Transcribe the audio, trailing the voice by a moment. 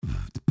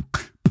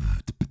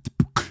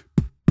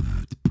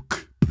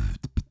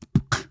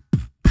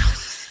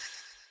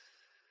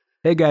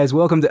Hey guys,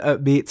 welcome to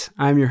Upbeat.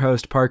 I'm your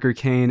host, Parker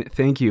Kane.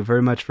 Thank you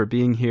very much for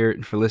being here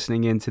and for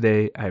listening in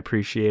today. I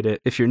appreciate it.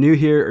 If you're new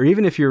here, or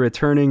even if you're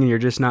returning and you're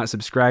just not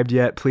subscribed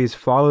yet, please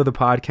follow the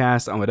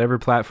podcast on whatever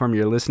platform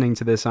you're listening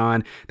to this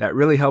on. That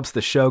really helps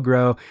the show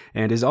grow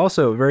and is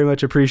also very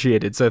much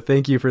appreciated. So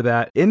thank you for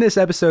that. In this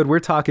episode, we're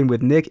talking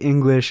with Nick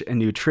English, a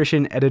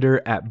nutrition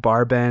editor at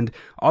Barbend,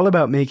 all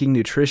about making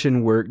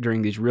nutrition work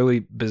during these really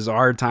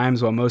bizarre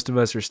times while most of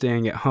us are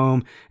staying at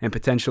home and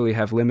potentially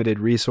have limited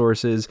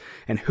resources.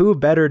 And who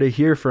better to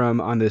hear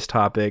from on this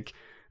topic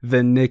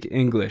than Nick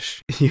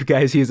English? You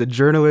guys, he's a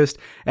journalist,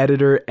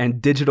 editor,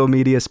 and digital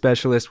media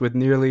specialist with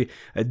nearly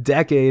a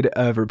decade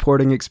of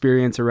reporting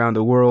experience around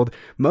the world,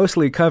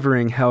 mostly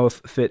covering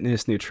health,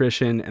 fitness,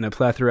 nutrition, and a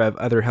plethora of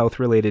other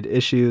health-related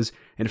issues.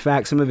 In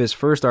fact, some of his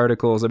first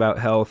articles about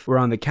health were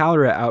on the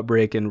cholera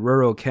outbreak in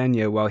rural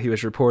Kenya while he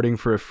was reporting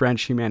for a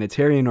French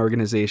humanitarian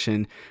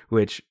organization,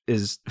 which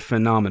is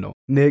phenomenal.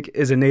 Nick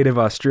is a native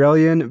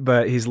Australian,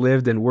 but he's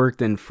lived and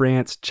worked in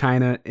France,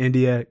 China,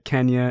 India,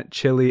 Kenya,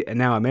 Chile, and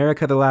now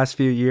America the last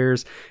few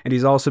years. And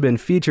he's also been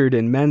featured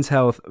in Men's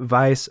Health,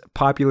 Vice,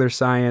 Popular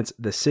Science,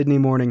 the Sydney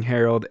Morning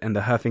Herald, and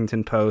the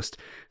Huffington Post.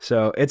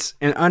 So it's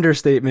an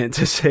understatement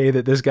to say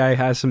that this guy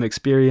has some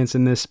experience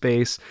in this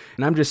space.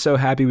 And I'm just so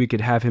happy we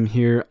could have him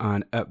here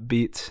on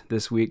Upbeat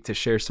this week to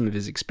share some of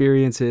his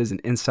experiences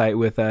and insight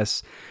with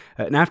us.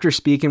 And after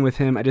speaking with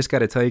him, I just got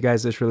to tell you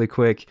guys this really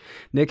quick.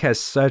 Nick has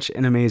such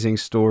an amazing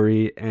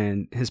story,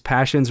 and his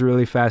passion's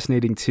really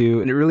fascinating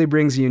too, and it really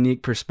brings a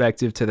unique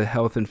perspective to the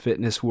health and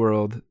fitness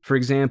world. For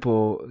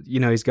example,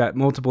 he's got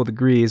multiple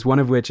degrees, one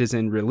of which is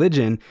in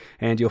religion,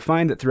 and you'll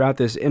find that throughout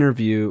this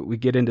interview, we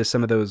get into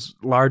some of those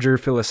larger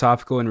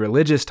philosophical and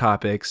religious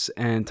topics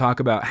and talk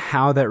about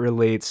how that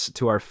relates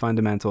to our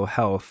fundamental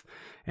health.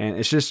 And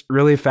it's just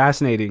really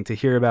fascinating to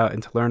hear about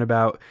and to learn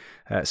about.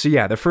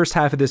 The first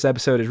half of this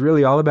episode is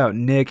really all about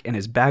Nick and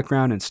his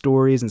background and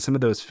stories and some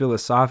of those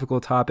philosophical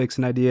topics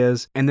and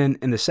ideas. And then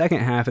in the second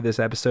half of this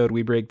episode,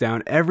 we break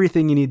down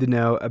everything you need to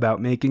know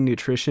about making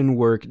nutrition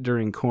work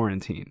during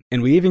quarantine.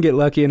 And we even get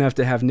lucky enough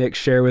to have Nick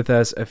share with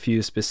us a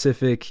few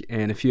specific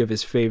and a few of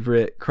his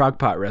favorite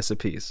crockpot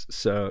recipes.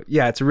 So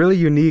yeah, it's a really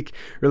unique,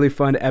 really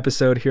fun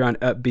episode here on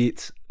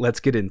Upbeat. Let's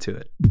get into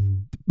it.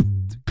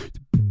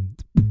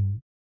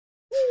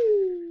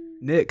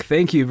 Nick,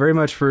 thank you very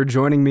much for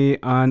joining me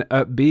on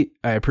Upbeat.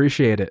 I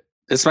appreciate it.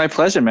 It's my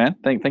pleasure, man.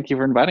 Thank you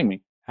for inviting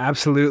me.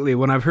 Absolutely.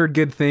 When I've heard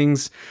good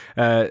things,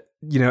 8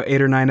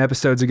 or 9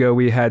 episodes ago,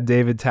 we had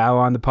David Tao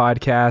on the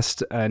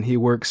podcast, and he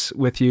works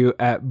with you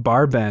at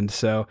Barbend.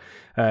 So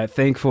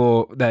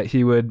thankful that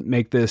he would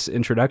make this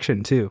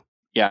introduction too.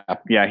 Yeah,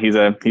 he's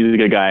a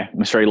good guy.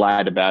 I'm sure he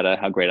lied about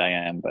how great I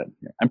am, but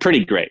I'm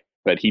pretty great.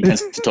 But he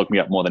tends to talk me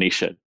up more than he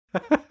should.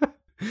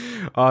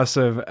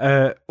 Awesome.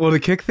 Well, to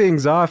kick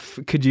things off,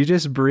 could you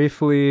just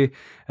briefly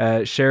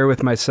share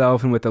with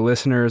myself and with the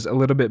listeners a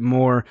little bit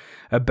more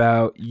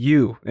about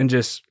you and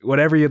just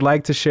whatever you'd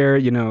like to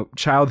share,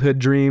 childhood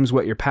dreams,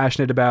 what you're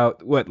passionate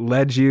about, what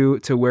led you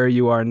to where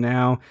you are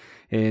now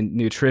in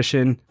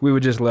nutrition? We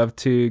would just love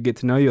to get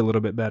to know you a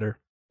little bit better.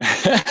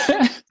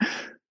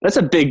 That's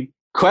a big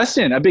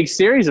question, a big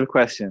series of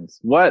questions.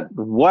 What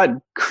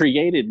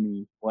created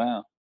me?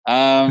 Wow.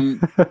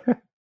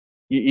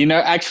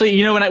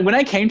 Actually, when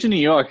I came to New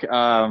York,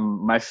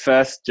 my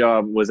first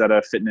job was at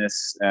a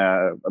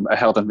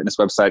health and fitness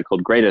website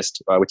called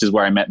Greatest, which is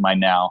where I met my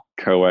now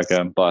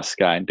coworker, boss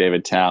guy,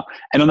 David Tao.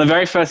 And on the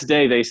very first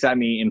day, they sat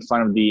me in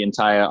front of the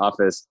entire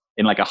office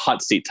in like a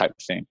hot seat type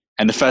thing.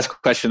 And the first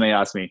question they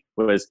asked me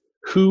was,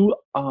 "Who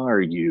are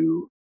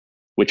you?"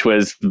 Which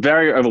was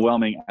very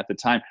overwhelming at the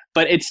time.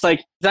 But it's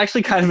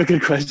actually kind of a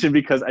good question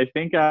because I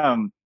think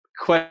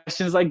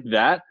questions like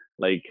that,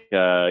 like,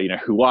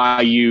 who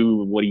are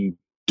you? What are you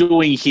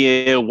doing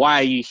here? Why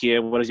are you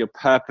here? What is your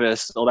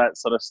purpose? All that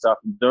sort of stuff.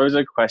 Those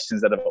are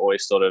questions that have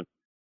always sort of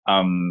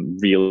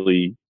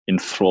really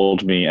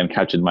enthralled me and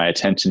captured my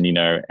attention,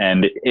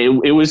 and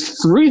it was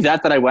through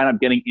that I wound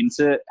up getting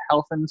into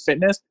health and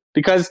fitness,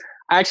 because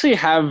I actually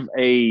have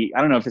I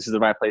don't know if this is the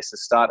right place to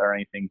start or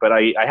anything, but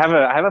I have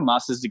a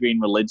master's degree in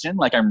religion.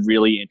 Like, I'm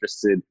really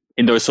interested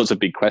in those sorts of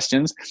big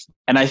questions.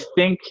 And I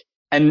think,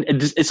 and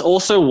it's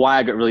also why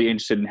I got really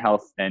interested in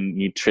health and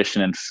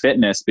nutrition and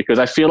fitness, because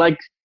I feel like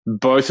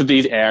both of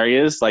these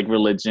areas, like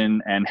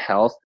religion and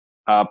health,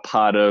 are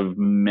part of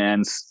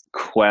man's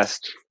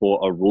quest for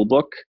a rule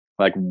book.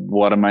 Like,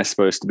 what am I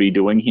supposed to be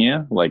doing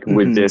here? Like,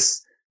 with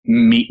this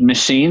meat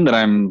machine that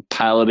I'm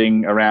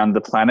piloting around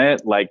the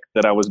planet, like,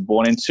 that I was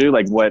born into,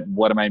 like, what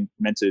am I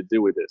meant to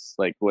do with this?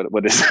 Like,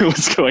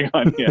 what's going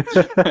on here?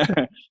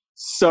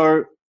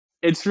 So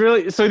it's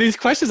really, so these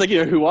questions, like,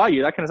 who are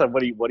you? That kind of stuff.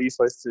 What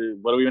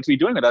are we meant to be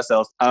doing with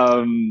ourselves?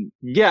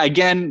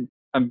 Again,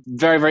 I'm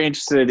very, very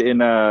interested in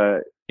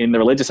the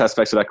religious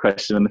aspects of that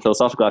question and the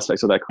philosophical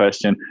aspects of that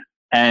question.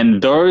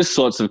 And those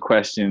sorts of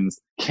questions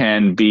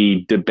can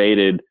be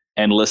debated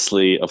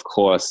endlessly, of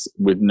course,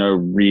 with no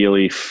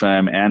really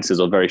firm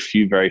answers, or very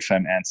few very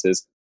firm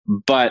answers.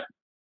 But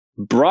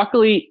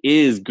broccoli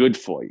is good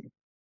for you.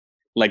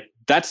 Like,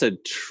 that's a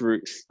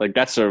truth. Like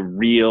that's a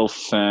real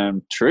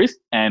firm truth.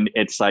 And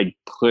it's like,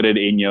 put it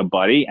in your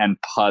body and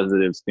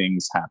positive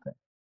things happen,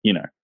 you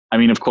know? I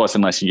mean, of course,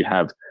 unless you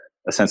have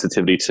a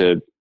sensitivity to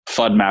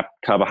FODMAP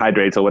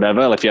carbohydrates or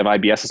whatever, like if you have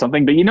IBS or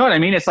something, but you know what I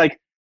mean? It's like,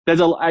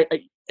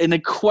 in a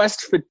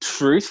quest for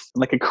truth,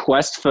 like a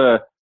quest for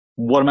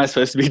what am I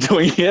supposed to be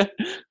doing here?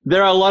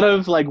 There are a lot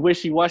of like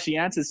wishy-washy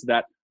answers to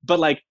that, but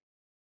like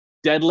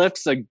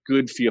deadlifts are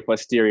good for your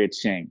posterior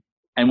chain.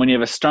 And when you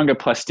have a stronger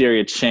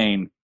posterior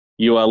chain,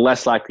 you are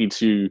less likely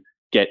to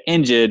get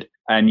injured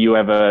and you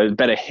have a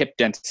better hip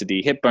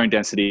bone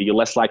density. You're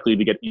less likely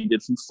to get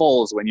injured from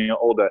falls when you're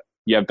older.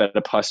 You have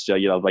better posture.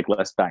 You have like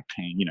less back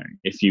pain. You know,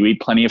 if you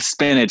eat plenty of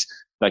spinach,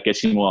 that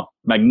gets you more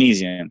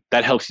magnesium.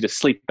 That helps you to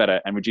sleep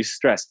better and reduce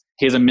stress.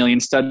 Here's a million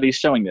studies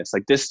showing this.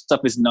 Like this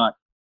stuff is not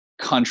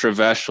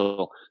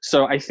controversial.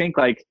 So I think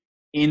like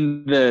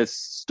in the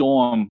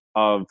storm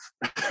of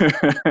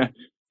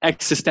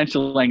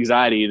existential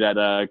anxiety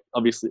that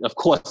obviously, of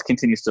course,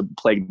 continues to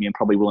plague me and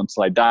probably will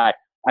until I die,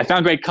 I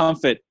found great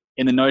comfort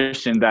in the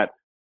notion that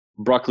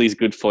broccoli is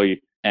good for you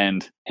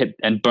and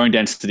bone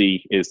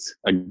density is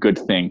a good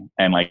thing.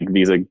 And like,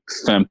 these are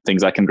firm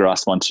things I can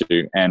grasp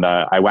onto. And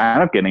I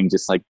wound up getting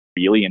just like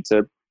really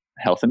into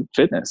health and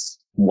fitness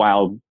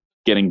while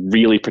getting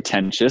really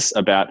pretentious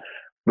about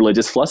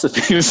religious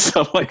philosophy and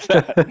stuff like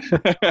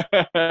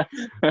that.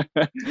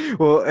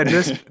 Well, and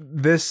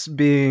this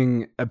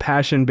being a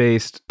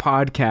passion-based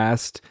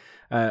podcast,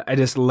 I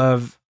just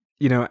love,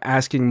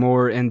 asking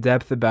more in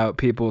depth about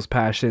people's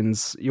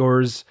passions.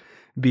 Yours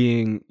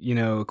being,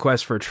 a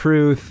quest for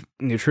truth,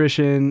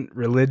 nutrition,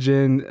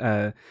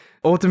 religion.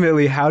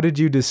 Ultimately, how did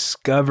you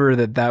discover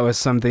that was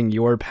something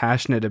you're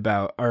passionate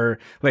about? Or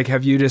like,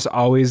 have you just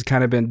always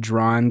kind of been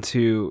drawn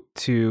to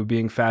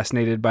being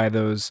fascinated by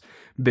those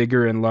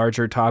bigger and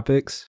larger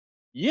topics?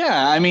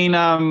 Yeah, I mean,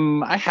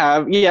 I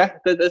have. Yeah,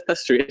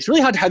 that's true. It's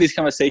really hard to have these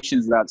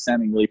conversations without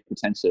sounding really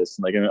pretentious.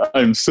 Like,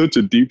 I'm such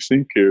a deep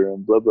thinker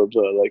and blah blah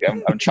blah. Like,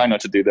 I'm trying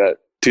not to do that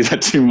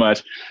too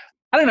much.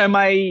 I don't know.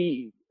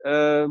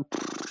 I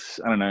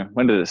don't know.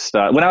 When did it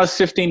start? When I was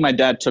 15, my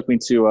dad took me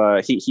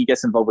to. He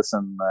gets involved with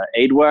some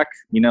aid work.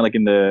 Like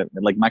in the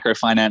like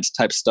microfinance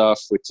type stuff,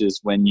 which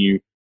is when you.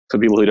 For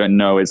people who don't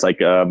know, it's like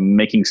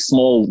making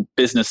small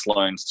business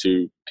loans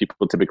to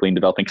people typically in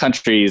developing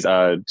countries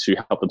to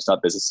help them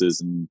start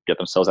businesses and get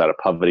themselves out of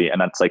poverty. And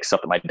that's like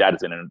stuff that my dad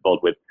has been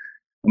involved with.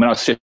 When I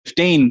was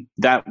 15,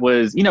 that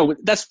was,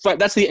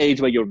 that's the age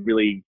where you're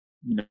really,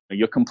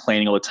 you're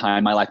complaining all the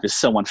time. My life is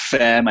so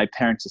unfair. My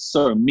parents are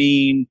so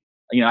mean.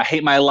 I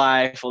hate my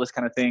life, all this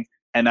kind of thing.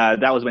 And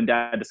that was when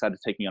Dad decided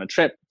to take me on a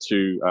trip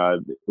to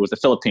it was the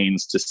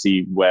Philippines to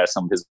see where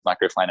some of his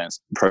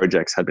microfinance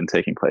projects had been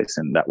taking place.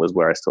 And that was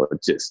where I saw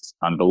just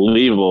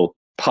unbelievable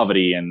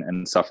poverty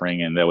and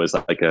suffering. And there was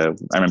I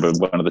remember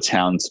one of the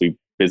towns we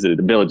visited,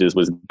 the villages,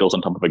 was built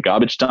on top of a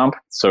garbage dump.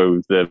 So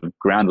the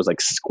ground was like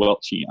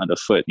squelchy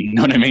underfoot, you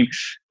know what I mean?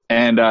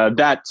 And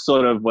that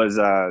sort of was,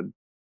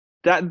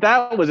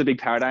 that was a big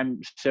paradigm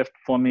shift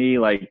for me.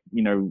 Like,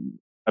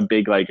 a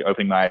big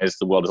opening my eyes.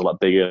 The world is a lot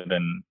bigger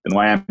than who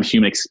I am.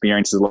 Human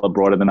experience is a lot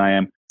broader than I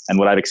am, and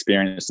what I've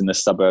experienced in the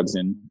suburbs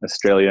in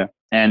Australia.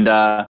 And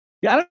I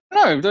don't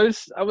know.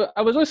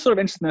 I was always sort of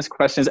interested in those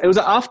questions. It was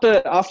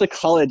after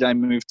college I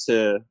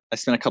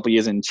spent a couple of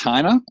years in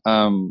China,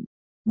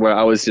 where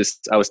I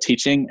was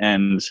teaching,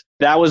 and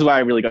that was where I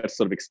really got to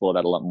sort of explore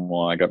that a lot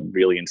more. I got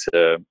really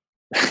into.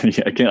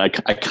 Again, I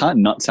can't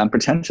not sound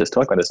pretentious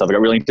talk about this stuff. I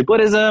got really into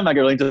Buddhism. I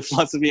got really into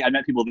philosophy. I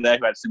met people there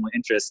who had similar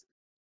interests.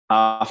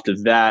 After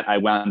that, I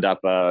wound up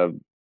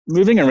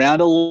moving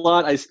around a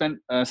lot. I spent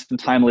some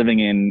time living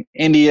in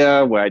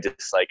India, where I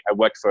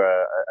worked for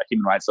a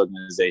human rights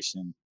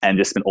organization, and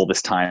just spent all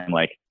this time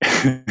I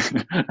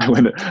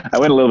went a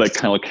little bit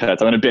kind of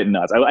cuts. I went a bit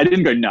nuts. I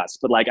didn't go nuts,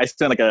 but I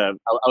spent I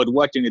would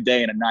work during the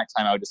day, and at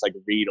nighttime I would just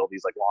read all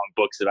these long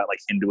books about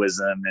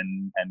Hinduism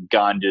and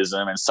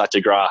Gangism and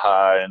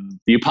Satyagraha and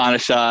the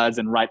Upanishads,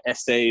 and write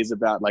essays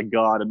about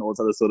God and all this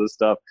other sort of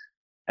stuff.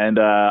 And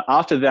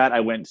after that,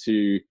 I went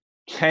to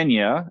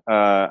Kenya.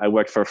 I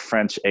worked for a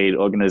French aid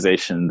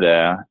organization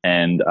there.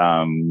 And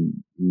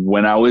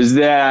when I was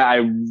there,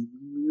 I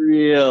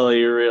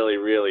really, really,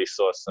 really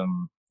saw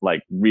some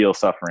real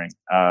suffering.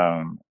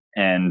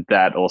 And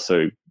that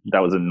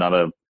was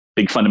another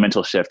big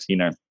fundamental shift,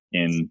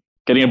 in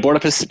getting a broader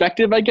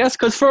perspective, I guess.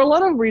 Because for a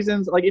lot of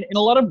reasons, in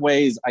a lot of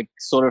ways, I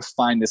sort of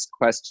find this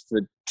quest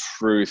for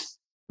truth,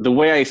 the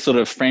way I sort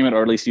of frame it,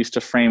 or at least used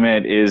to frame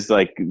it, is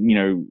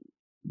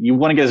you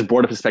want to get as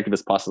broad a perspective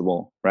as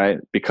possible, right?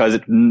 Because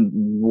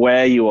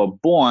where you are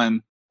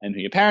born and who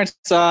your parents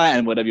are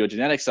and whatever your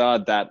genetics are,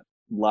 that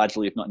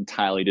largely, if not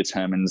entirely,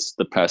 determines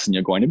the person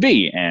you're going to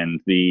be and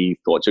the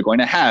thoughts you're going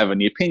to have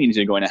and the opinions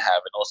you're going to have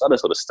and all this other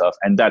sort of stuff.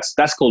 And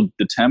that's called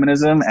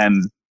determinism.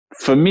 And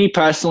for me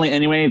personally,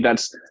 anyway,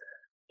 that's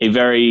a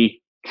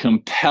very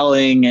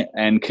compelling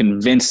and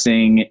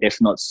convincing, if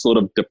not sort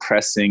of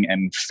depressing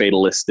and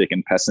fatalistic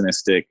and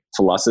pessimistic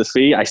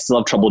philosophy. I still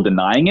have trouble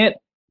denying it.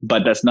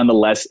 But that's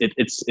nonetheless,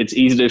 it's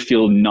easy to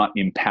feel not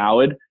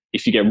empowered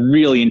if you get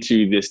really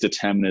into this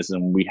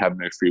determinism, we have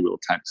no free will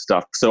type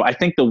stuff. So I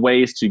think the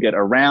ways to get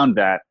around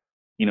that,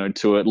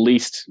 to at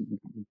least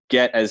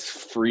get as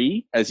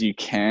free as you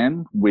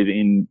can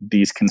within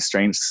these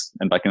constraints,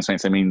 and by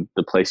constraints I mean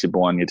the place you're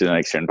born, your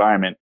genetics, your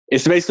environment,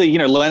 is to basically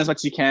learn as much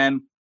as you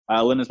can,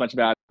 learn as much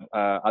about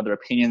other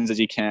opinions as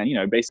you can,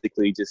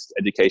 basically just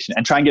education,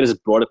 and try and get as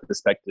broad a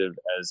perspective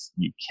as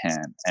you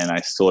can. And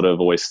I sort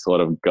of always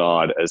thought of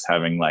God as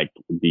having like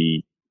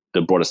the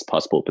broadest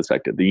possible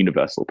perspective, the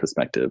universal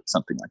perspective,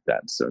 something like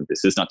that. So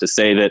this is not to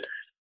say that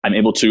I'm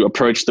able to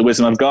approach the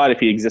wisdom of God if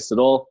he exists at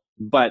all,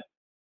 but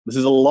this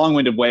is a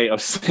long-winded way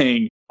of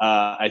saying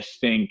I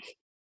think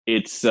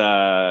it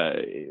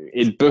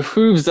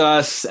behooves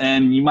us,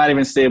 and you might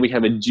even say we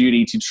have a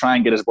duty to try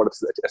and get as broad a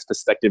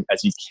perspective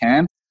as you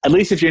can, at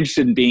least if you're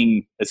interested in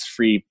being as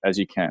free as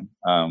you can,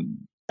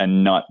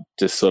 and not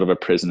just sort of a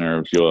prisoner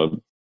of your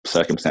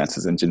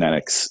circumstances and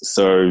genetics.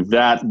 So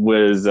that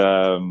was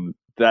that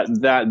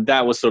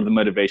was sort of the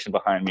motivation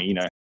behind me,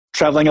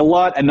 traveling a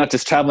lot, and not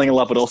just traveling a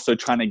lot, but also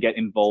trying to get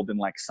involved in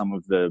like some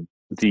of the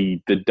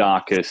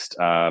darkest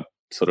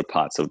sort of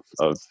parts of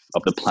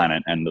the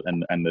planet and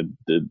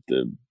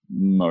the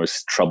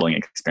most troubling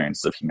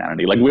experiences of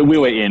humanity. Like we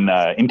were in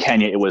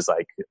Kenya. It was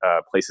like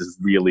places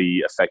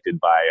really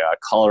affected by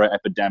cholera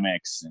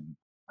epidemics, and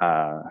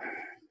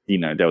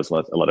there was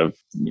a lot of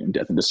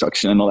death and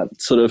destruction and all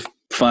that sort of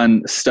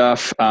fun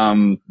stuff.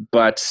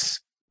 But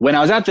when I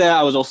was out there,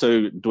 I was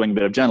also doing a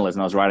bit of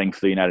journalism. I was writing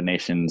for the United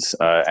Nations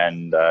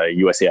and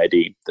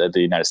USAID, the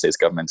United States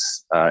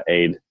government's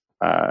aid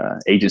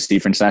agency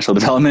for international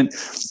development,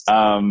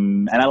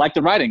 and I liked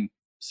the writing.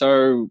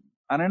 So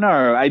I don't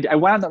know. I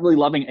wound up not really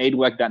loving aid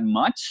work that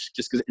much,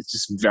 just because it's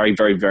just very,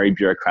 very, very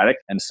bureaucratic.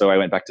 And so I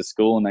went back to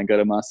school and I got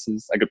a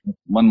master's. I got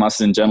one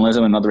master's in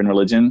journalism, another in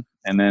religion,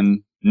 and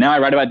then now I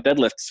write about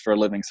deadlifts for a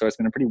living. So it's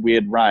been a pretty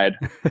weird ride,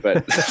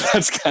 but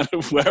that's kind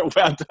of where it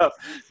wound up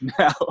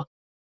now.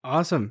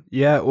 Awesome.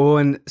 Yeah. Well,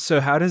 and so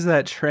how does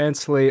that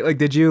translate? Like,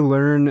 did you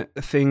learn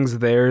things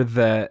there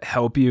that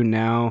help you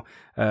now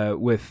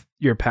with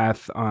your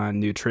path on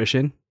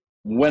nutrition?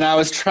 When I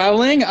was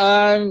traveling,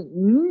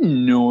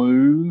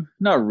 no,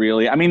 not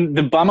really. I mean,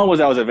 the bummer was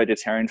I was a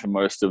vegetarian for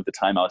most of the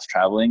time I was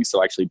traveling,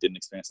 so I actually didn't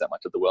experience that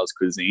much of the world's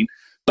cuisine.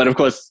 But of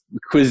course,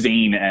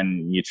 cuisine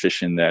and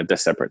nutrition, they're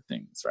separate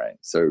things, right?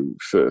 So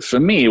for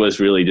me, it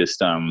was really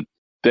just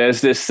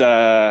there's this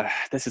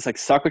like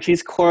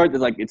Socrates quote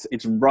that like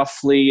it's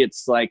roughly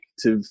like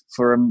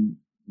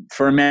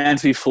for a man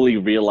to be fully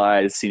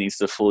realized, he needs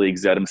to fully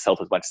exert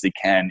himself as much as he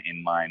can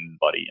in mind,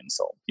 body, and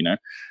soul.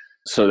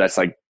 So that's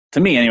like, to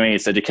me anyway,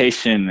 it's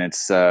education,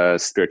 it's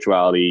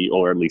spirituality,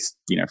 or at least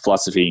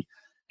philosophy,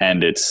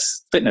 and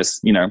it's fitness.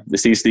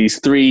 There's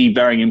these three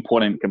very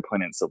important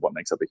components of what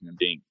makes up a human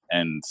being,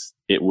 and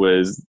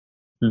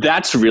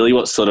that's really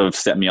what sort of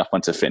set me off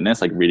onto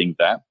fitness. Like reading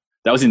that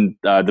was in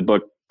the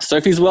book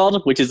Sophie's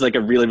World, which is like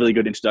a really, really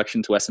good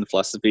introduction to Western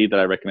philosophy that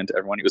I recommend to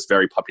everyone. It was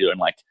very popular in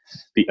like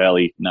the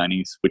early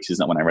 90s, which is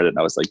not when I read it.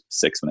 I was like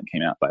 6 when it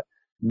came out. But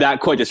that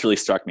quote just really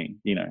struck me,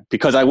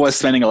 because I was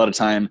spending a lot of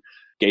time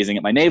gazing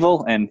at my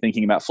navel and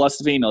thinking about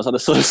philosophy and all this other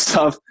sort of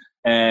stuff.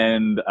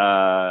 And,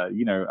 I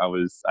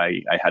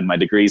had my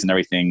degrees and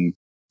everything,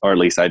 or at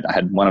least I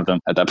had one of them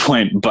at that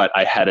point, but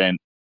I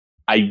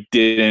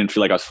didn't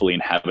feel like I was fully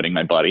inhabiting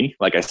my body.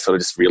 Like I sort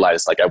of just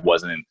realized like I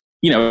wasn't,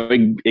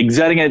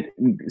 exerting it,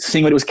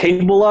 seeing what it was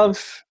capable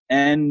of,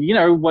 and,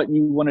 what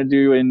you want to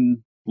do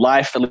in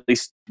life, at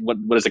least what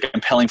is a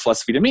compelling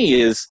philosophy to me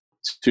is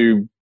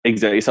to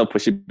exert yourself,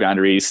 push your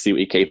boundaries, see what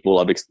you're capable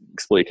of,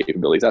 explore your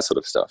capabilities, that sort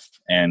of stuff.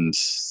 And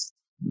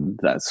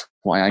that's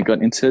why I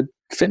got into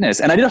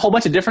fitness. And I did a whole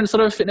bunch of different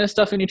sort of fitness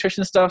stuff and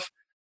nutrition stuff.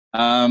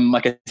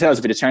 Like I said, I was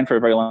a vegetarian for a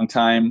very long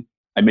time.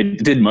 I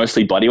did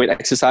mostly bodyweight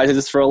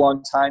exercises for a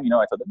long time.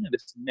 I thought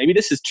maybe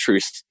this is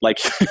truth, like,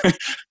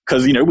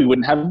 because, we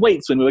wouldn't have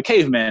weights when we were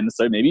cavemen.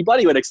 So maybe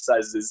bodyweight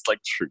exercises is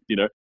like truth,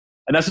 And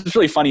that's what's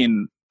really funny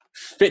in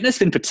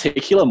fitness in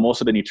particular, more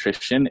so than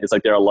nutrition, is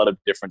like there are a lot of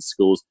different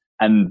schools.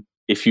 And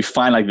if you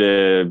find like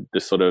the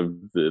sort of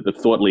the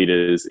thought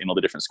leaders in all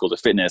the different schools of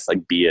fitness,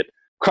 like be it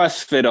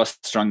CrossFit or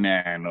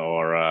strongman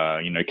or,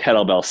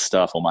 kettlebell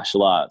stuff or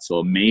martial arts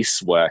or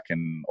mace work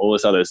and all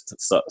this other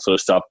sort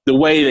of stuff, the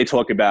way they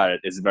talk about it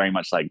is very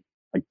much like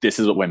this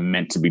is what we're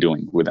meant to be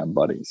doing with our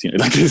bodies.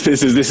 Like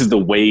this is the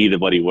way the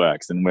body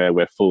works, and where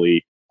we're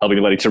fully helping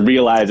the body to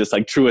realize its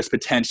like truest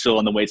potential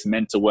and the way it's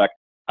meant to work.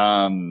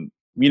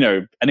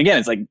 And again,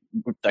 it's like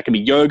that can be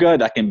yoga,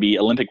 that can be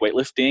Olympic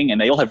weightlifting,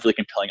 and they all have really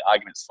compelling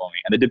arguments for me.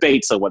 And the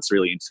debates are what's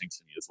really interesting to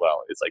me as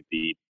well. It's like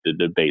the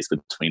debates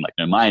between like,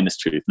 no, mine is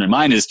truth, no,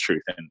 mine is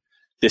truth. And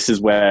this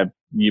is where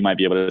you might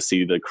be able to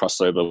see the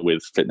crossover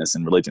with fitness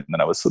and religion that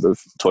I was sort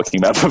of talking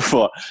about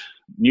before.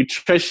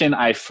 Nutrition,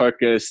 I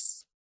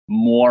focus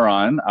more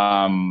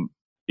on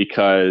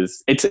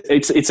because it's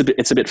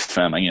a bit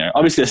firmer.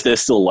 Obviously there's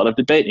still a lot of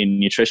debate in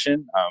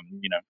nutrition.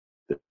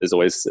 there's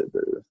always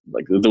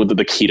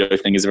the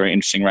keto thing is very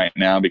interesting right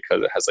now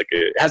because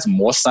it has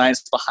more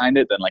science behind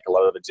it than like a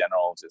lot of the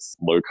general just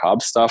low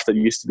carb stuff that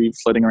used to be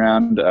floating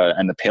around,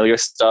 and the paleo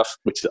stuff,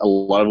 which a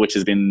lot of which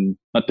has been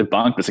not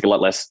debunked, but it's like a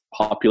lot less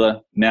popular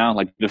now.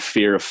 Like the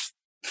fear of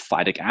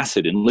phytic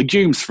acid in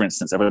legumes, for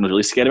instance, everyone was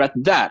really scared about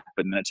that,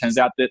 but then it turns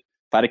out that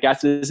phytic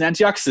acid is an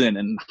antioxidant,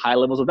 and high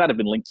levels of that have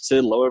been linked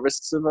to lower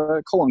risks of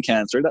colon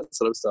cancer, that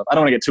sort of stuff. I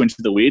don't want to get too into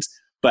the weeds,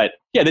 but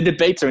yeah, the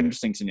debates are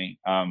interesting to me.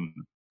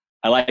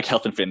 I like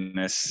health and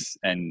fitness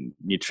and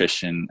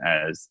nutrition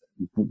as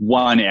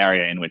one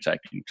area in which I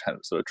can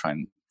try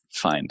and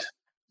find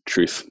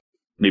truth,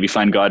 maybe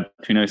find God,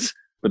 who knows?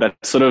 But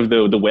that's sort of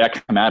the way I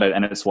come at it,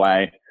 and it's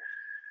why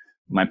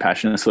my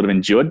passion has sort of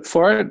endured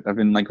for it. I've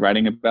been like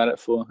writing about it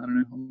for, I don't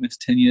know,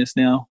 almost 10 years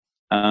now.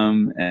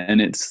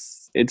 And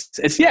it's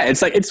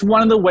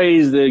one of the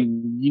ways the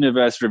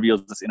universe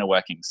reveals its inner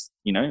workings.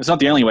 You know, it's not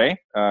the only way.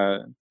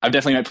 I've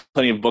definitely met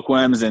plenty of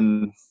bookworms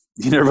and,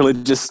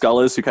 religious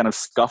scholars who kind of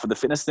scoff at the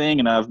fitness thing.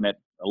 And I've met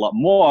a lot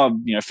more,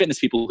 fitness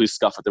people who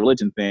scoff at the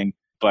religion thing.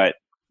 But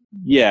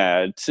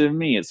yeah, to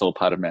me, it's all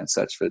part of man's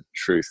search for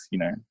truth,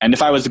 And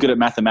if I was good at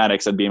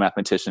mathematics, I'd be a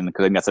mathematician,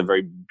 because I think that's a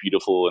very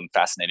beautiful and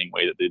fascinating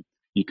way that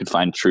you could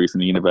find truth in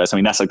the universe. I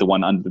mean, that's like the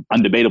one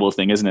undebatable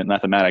thing, isn't it?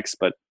 Mathematics.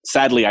 But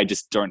sadly, I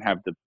just don't have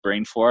the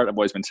brain for it. I've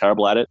always been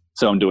terrible at it.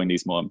 So I'm doing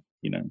these more,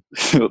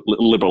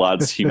 liberal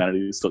arts,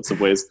 humanities sorts of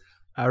ways.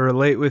 I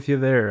relate with you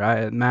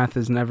there. Math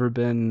has never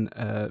been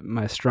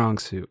my strong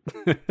suit.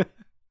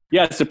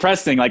 Yeah, it's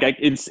depressing. Like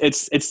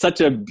it's such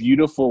a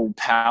beautiful,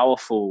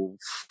 powerful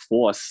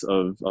force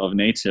of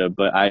nature,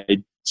 but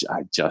I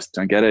just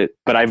don't get it.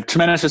 But I have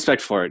tremendous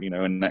respect for it,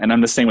 and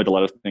I'm the same with a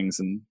lot of things,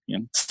 and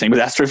same with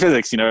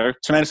astrophysics,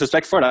 tremendous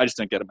respect for it. I just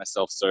don't get it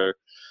myself. So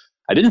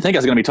I didn't think I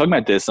was going to be talking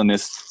about this on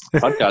this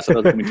podcast. I thought I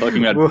was going to be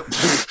talking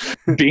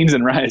about beans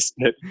and rice,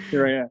 but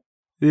here I am.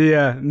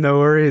 Yeah, no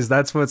worries.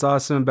 That's what's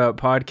awesome about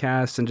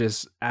podcasts and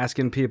just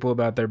asking people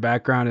about their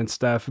background and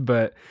stuff.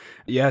 But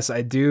yes,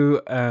 I do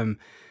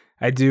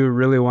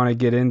really want to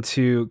get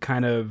into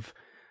kind of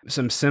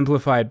some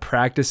simplified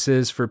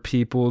practices for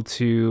people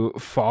to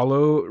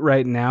follow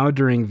right now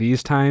during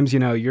these times.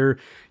 You're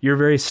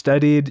very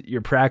studied,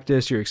 you're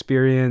practiced, you're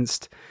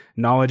experienced,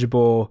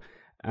 knowledgeable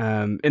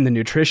in the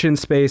nutrition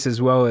space as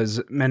well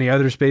as many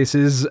other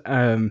spaces.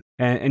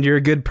 And you're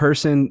a good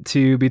person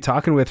to be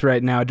talking with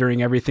right now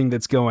during everything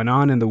that's going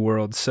on in the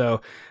world. So,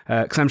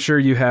 'cause I'm sure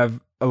you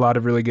have a lot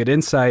of really good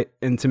insight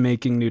into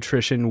making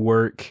nutrition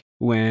work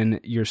when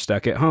you're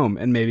stuck at home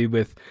and maybe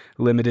with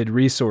limited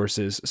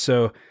resources.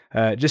 So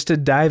just to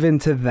dive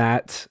into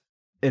that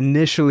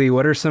initially,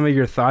 what are some of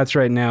your thoughts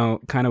right now,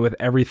 kind of with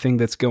everything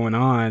that's going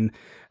on,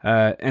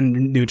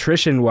 and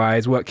nutrition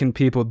wise, what can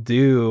people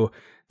do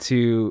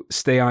to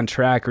stay on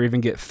track or even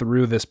get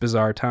through this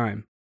bizarre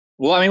time?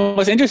 Well, I mean,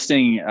 what's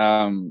interesting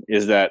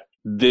is that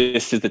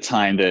this is the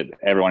time that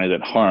everyone is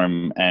at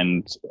home,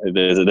 and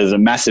there's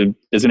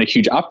been a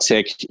huge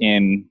uptick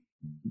in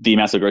the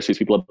amount of groceries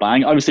people are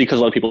buying, obviously because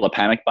a lot of people are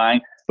panic buying,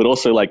 but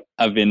also like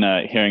I've been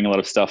hearing a lot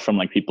of stuff from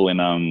like people in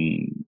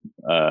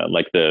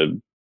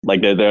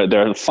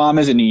there are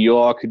farmers in New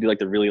York who do like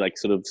the really like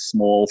sort of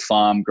small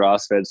farm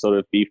grass-fed sort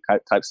of beef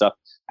type stuff,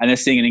 and they're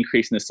seeing an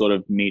increase in the sort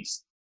of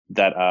meats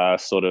that are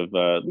sort of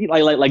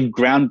like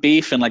ground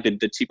beef and like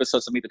the cheaper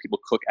sorts of meat that people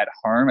cook at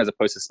home, as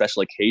opposed to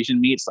special occasion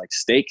meats like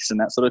steaks and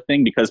that sort of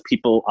thing, because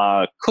people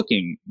are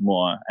cooking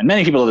more, and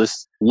many people are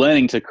just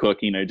learning to cook,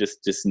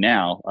 just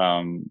now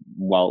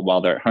while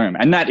they're at home.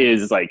 And that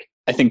is like,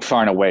 I think far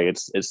and away,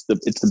 it's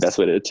the best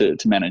way to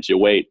manage your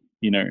weight,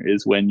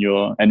 is when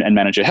you're and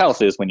manage your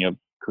health is when you're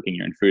cooking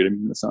your own food. I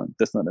mean,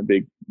 that's not a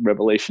big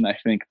revelation, I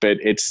think, but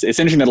it's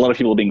interesting that a lot of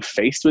people are being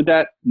faced with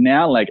that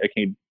now. Like,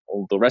 okay,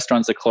 all the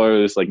restaurants are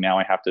closed. Like now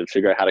I have to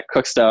figure out how to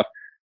cook stuff.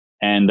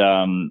 And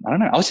I don't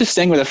know. I was just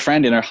staying with a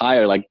friend in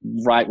Ohio, like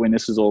right when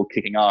this was all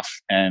kicking off,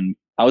 and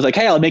I was like,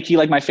 "Hey, I'll make you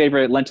like my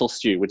favorite lentil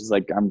stew," which is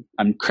like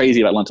I'm crazy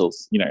about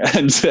lentils,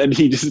 And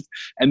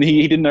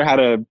he didn't know how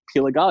to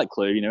peel a garlic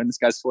clove, And this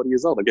guy's 40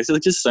 years old. I guess there's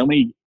just so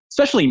many,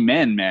 especially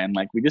men, man.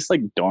 Like we just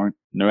like don't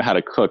know how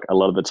to cook a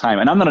lot of the time.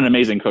 And I'm not an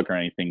amazing cook or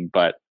anything,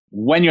 but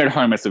when you're at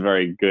home, this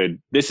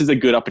is a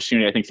good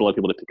opportunity, I think, for a lot of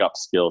people to pick up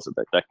skills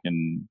that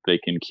they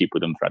can keep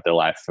with them throughout their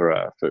life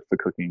for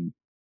cooking.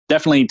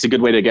 Definitely, it's a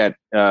good way to get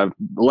a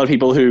lot of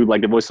people who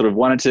like they've always sort of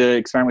wanted to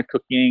experiment with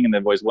cooking and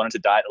they've always wanted to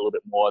diet a little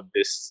bit more.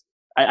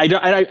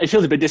 I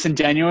feel a bit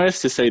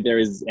disingenuous to say there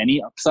is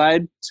any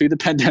upside to the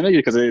pandemic,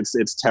 because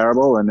it's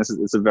terrible, and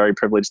it's a very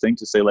privileged thing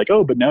to say like,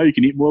 oh, but now you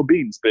can eat more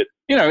beans. But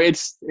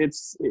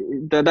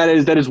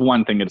that is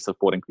one thing that is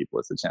supporting people.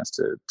 It's a chance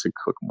to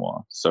cook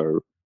more.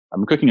 So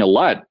I'm cooking a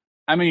lot.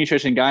 I'm a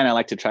nutrition guy and I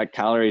like to track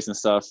calories and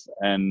stuff.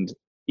 And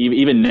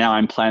even now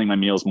I'm planning my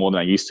meals more than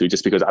I used to,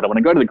 just because I don't want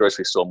to go to the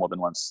grocery store more than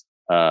once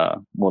a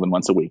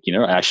week.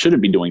 I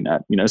shouldn't be doing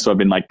that. So I've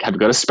been like, have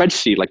got a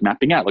spreadsheet, like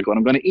mapping out like what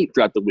I'm going to eat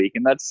throughout the week.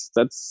 And that's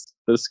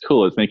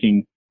cool. It's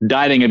making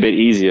dieting a bit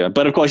easier.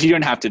 But of course you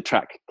don't have to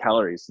track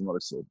calories in order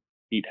to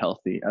eat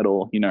healthy at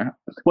all.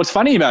 What's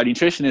funny about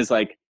nutrition is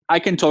like, I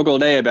can talk all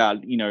day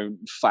about,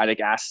 phytic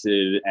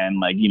acid and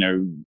like,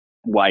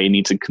 why you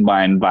need to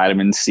combine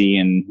vitamin C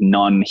and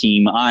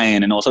non-heme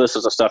iron and all sorts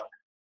of stuff.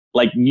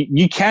 Like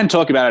you can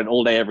talk about it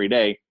all day, every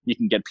day. You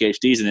can get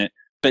PhDs in it,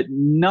 but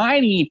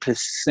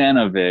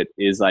 90% of it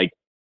is like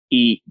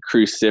eat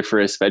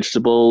cruciferous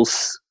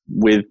vegetables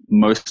with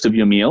most of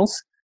your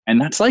meals. And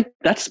that's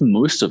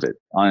most of it,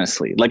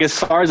 honestly. Like as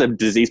far as a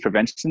disease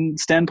prevention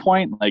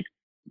standpoint, like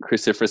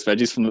cruciferous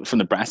veggies from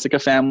the brassica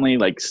family,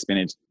 like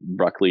spinach,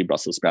 broccoli,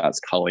 Brussels sprouts,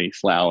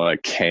 cauliflower,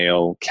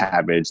 kale,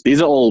 cabbage.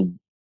 These are all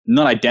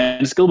not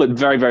identical, but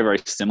very, very, very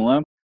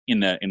similar in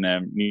the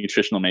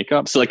nutritional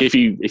makeup. So like if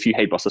you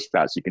hate Brussels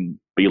sprouts,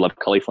 but you love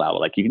cauliflower,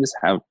 like you can just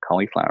have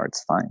cauliflower.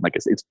 It's fine. Like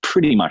it's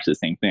pretty much the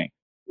same thing.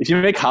 If you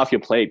make half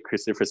your plate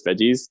cruciferous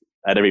veggies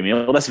at every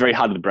meal, that's very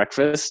hard at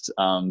breakfast.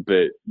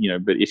 But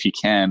if you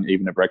can,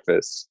 even at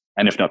breakfast,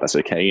 and if not, that's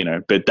okay.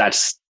 But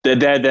they're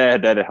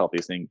the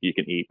healthiest thing you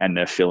can eat, and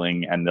they're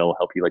filling, and they'll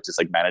help you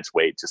just manage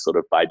weight just sort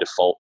of by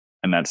default.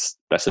 And that's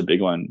a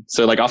big one.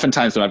 So like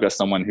oftentimes when I've got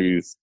someone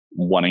who's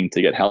wanting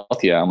to get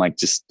healthier, I'm like,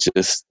 just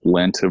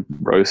learn to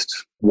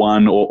roast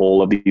one or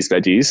all of these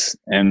veggies,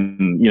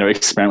 and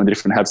experiment with the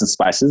different herbs and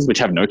spices, which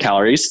have no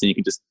calories. So you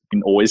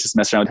can always just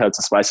mess around with herbs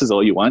and spices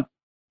all you want.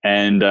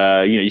 And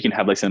you can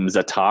have like some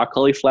za'atar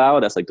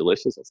cauliflower. That's like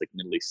delicious. That's like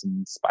Middle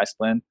Eastern spice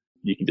blend.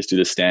 You can just do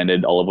the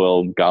standard olive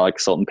oil, garlic,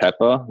 salt, and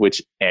pepper,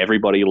 which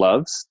everybody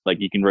loves. Like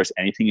you can roast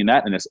anything in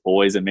that, and it's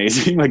always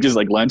amazing. Like just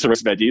like learn to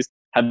roast veggies,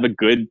 have a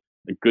good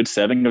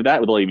serving of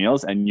that with all your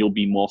meals, and you'll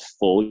be more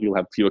full. You'll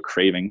have fewer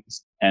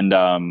cravings, and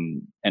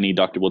any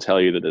doctor will tell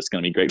you that it's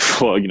going to be great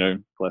for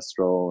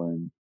cholesterol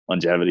and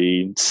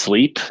longevity,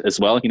 sleep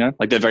as well.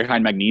 Like they're very high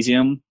in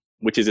magnesium,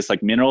 which is this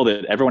like mineral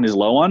that everyone is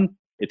low on.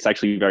 It's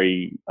actually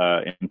very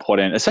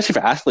important, especially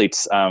for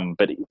athletes,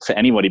 but for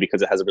anybody,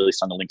 because it has a really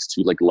strong links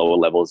to like lower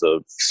levels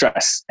of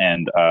stress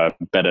and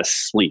better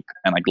sleep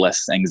and like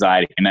less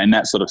anxiety and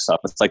that sort of stuff.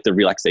 It's like the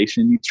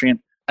relaxation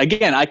nutrient.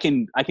 Again, I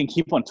can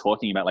keep on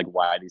talking about like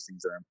why these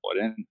things are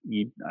important.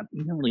 You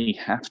don't really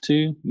have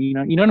to, you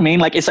know what I mean?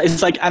 Like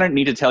it's like I don't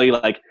need to tell you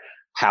like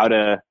how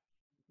to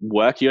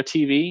work your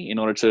TV in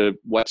order to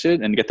watch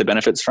it and get the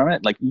benefits from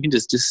it. Like you can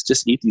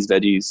just eat these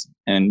veggies,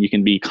 and you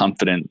can be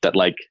confident that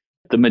like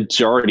the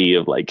majority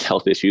of like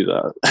health issues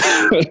are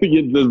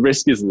the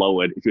risk is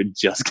lowered if you're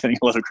just getting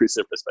a lot of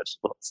cruciferous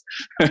vegetables.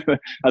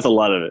 That's a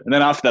lot of it. And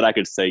then after that, I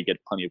could say get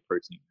plenty of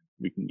protein.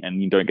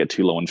 And you don't get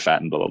too low in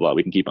fat and blah blah blah.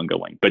 We can keep on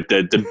going. But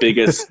the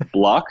biggest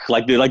block,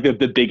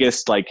 the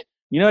biggest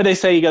they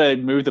say you got to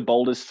move the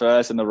boulders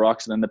first and the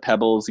rocks and then the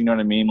pebbles. You know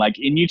what I mean? Like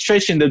in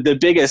nutrition, the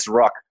biggest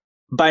rock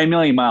by a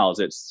million miles,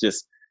 it's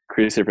just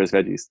cruciferous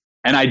veggies.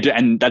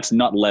 And that's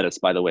not lettuce,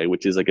 by the way,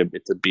 which is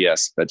it's a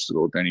BS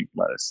vegetable. Don't eat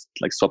lettuce.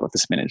 Like swap out the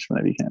spinach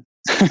whenever you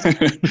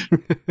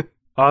can.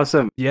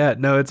 Awesome. Yeah,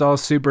 no, it's all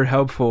super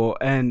helpful.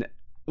 And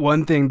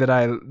one thing that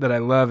I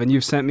love, and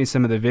you've sent me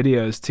some of the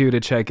videos too to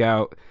check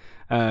out,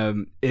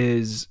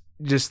 is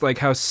just like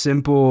how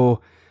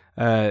simple,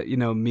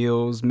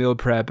 meals, meal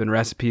prep and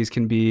recipes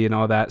can be and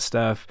all that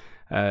stuff.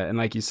 And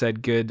like you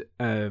said, good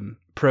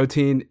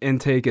protein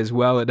intake as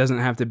well. It doesn't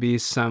have to be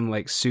some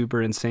like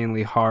super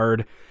insanely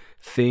hard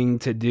thing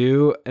to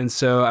do. And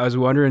so I was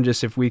wondering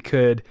just if we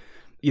could,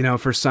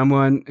 for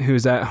someone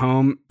who's at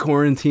home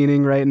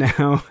quarantining right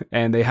now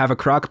and they have a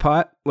crock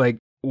pot, like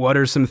what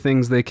are some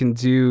things they can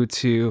do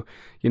to,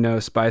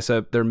 spice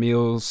up their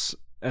meals,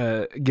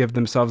 give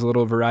themselves a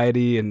little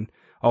variety, and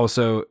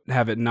also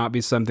have it not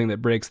be something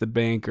that breaks the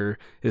bank or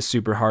is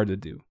super hard to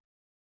do?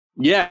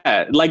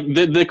 Yeah, like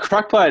the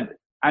crock pot,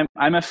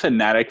 I'm a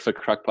fanatic for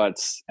crock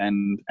pots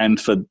and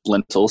for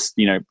lentils.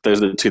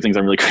 Those are the two things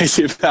I'm really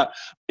crazy about.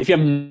 If you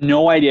have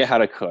no idea how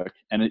to cook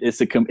and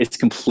it's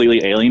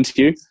completely alien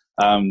to you,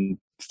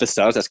 for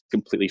starters, that's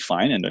completely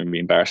fine, and don't be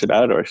embarrassed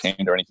about it or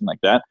ashamed or anything like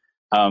that.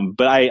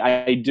 But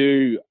I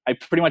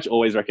pretty much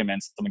always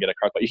recommend someone get a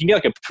crock pot. You can get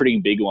like a pretty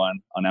big one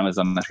on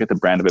Amazon. I forget the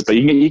brand of it, but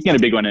you can get a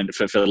big one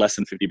for less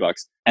than $50.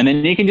 And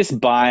then you can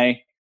just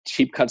buy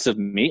cheap cuts of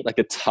meat, like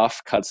the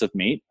tough cuts of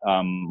meat,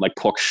 like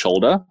pork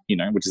shoulder,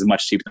 which is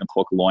much cheaper than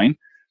pork loin,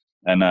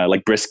 and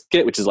like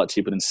brisket, which is a lot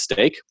cheaper than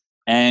steak.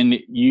 And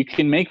you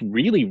can make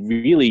really,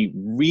 really,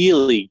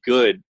 really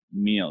good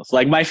meals.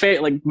 Like my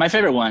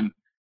favorite one,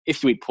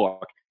 if you eat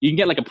pork, you can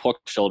get like a pork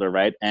shoulder,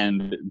 right?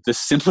 And the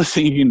simplest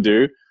thing you can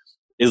do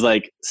is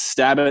like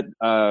stab it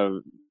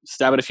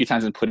a few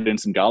times and put it in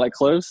some garlic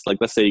cloves. Like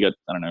let's say you got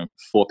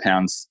 4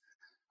 pounds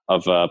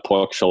of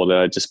pork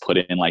shoulder, just put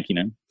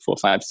in 4,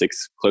 5,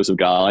 6 cloves of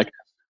garlic,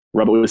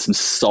 rub it with some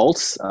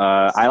salt.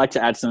 I like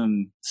to add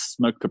some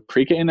smoked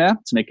paprika in there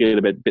to make it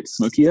a bit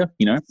smokier,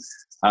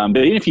 but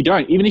even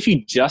if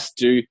you just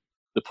do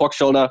the pork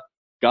shoulder,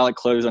 garlic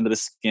cloves under the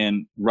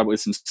skin, rub it with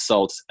some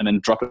salt, and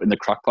then drop it in the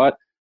crock pot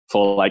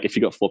for if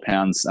you got 4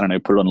 pounds,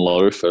 put it on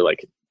low for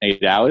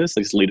 8 hours.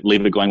 Just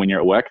leave it going when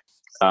you're at work.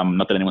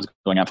 Not that anyone's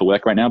going out for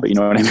work right now, but you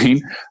know what I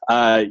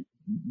mean?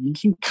 You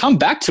can come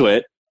back to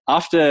it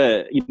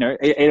after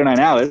 8 or 9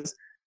 hours.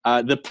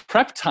 The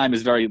prep time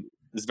is very,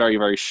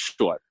 very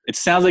short. It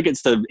sounds like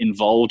it's the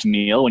involved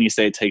meal when you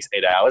say it takes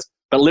 8 hours.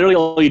 But literally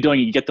all you're doing,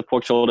 you get the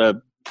pork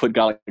shoulder, put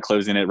garlic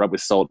cloves in it, rub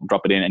with salt,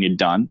 drop it in, and you're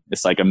done.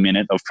 It's like a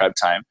minute of prep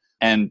time.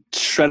 And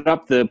shred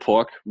up the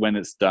pork when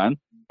it's done.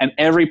 And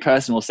every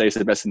person will say it's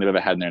the best thing they've ever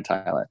had in their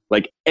entire life.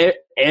 Like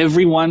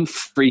everyone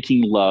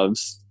freaking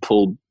loves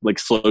like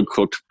slow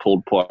cooked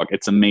pulled pork.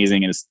 It's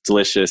amazing and it's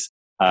delicious.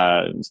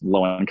 It's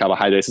low in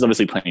carbohydrates. There's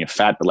obviously plenty of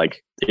fat, but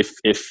like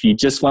if you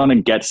just want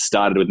to get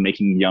started with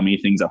making yummy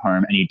things at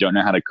home and you don't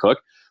know how to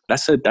cook,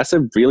 that's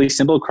a really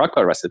simple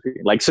crockpot recipe.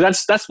 Like, so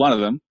that's one of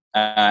them.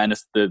 And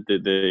it's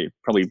the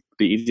probably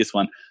the easiest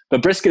one.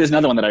 But brisket is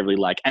another one that I really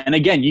like. And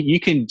again, you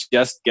can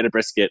just get a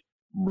brisket,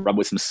 rub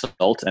with some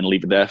salt and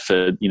leave it there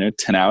for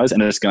 10 hours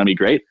and it's going to be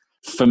great.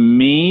 For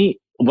me,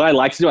 what I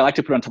like to do, I like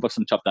to put it on top of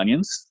some chopped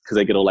onions because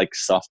they get all like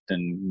soft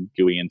and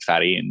gooey and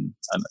fatty and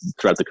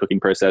throughout the cooking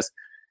process.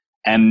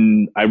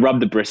 And I rub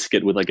the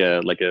brisket with like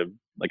a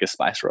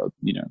spice rub,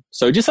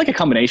 So just like a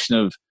combination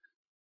of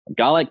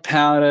garlic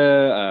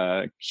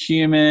powder,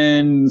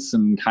 cumin,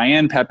 some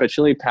cayenne pepper,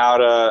 chili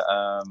powder,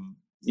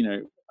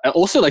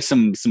 also like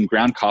some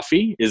ground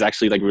coffee is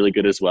actually like really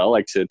good as well,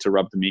 like to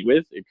rub the meat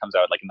with. It comes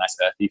out with like a nice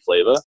earthy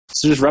flavor.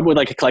 So just rub with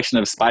like a collection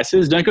of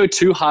spices. Don't go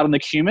too hard on the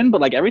cumin,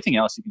 but like everything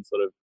else you can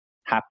sort of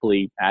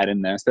happily add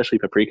in there, especially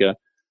paprika.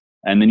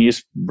 And then you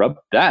just rub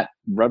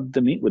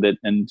the meat with it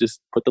and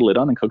just put the lid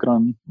on and cook it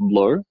on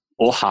low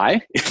or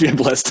high if you have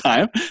less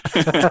time.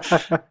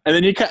 and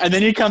then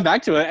you come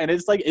back to it and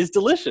it's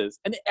delicious.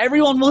 And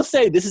everyone will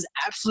say, this is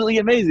absolutely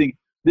amazing.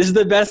 This is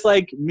the best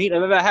like meat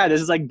I've ever had. This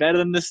is like better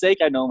than the steak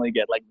I normally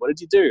get. Like, what did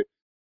you do?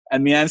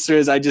 And the answer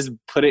is I just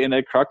put it in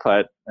a crock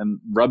pot and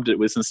rubbed it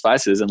with some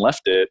spices and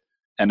left it.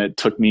 And it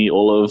took me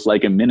all of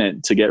like a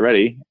minute to get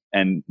ready.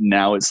 And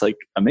now it's like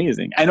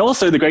amazing. And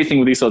also the great thing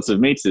with these sorts of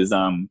meats is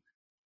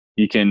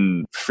you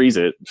can freeze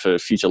it for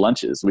future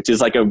lunches, which is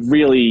like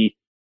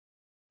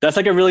that's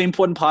like a really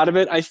important part of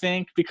it, I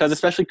think, because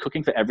especially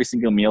cooking for every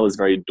single meal is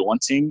very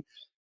daunting.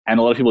 And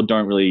a lot of people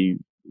don't really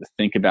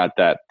think about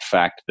that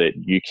fact that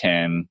you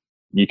can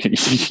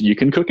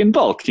cook in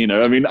bulk.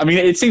 I mean,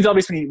 it seems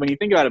obvious when you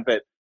think about it,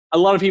 but a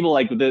lot of people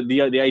like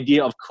the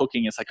idea of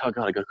cooking. It's like, oh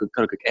god, I gotta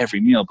cook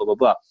every meal, blah blah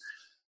blah.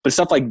 But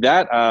stuff like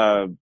that,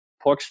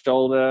 pork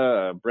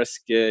shoulder,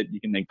 brisket, you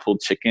can make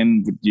pulled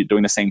chicken. You're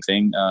doing the same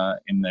thing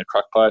in the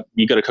crock pot.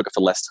 You got to cook it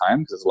for less time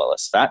because there's a lot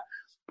less fat.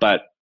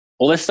 But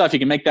all this stuff, you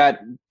can make that.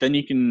 Then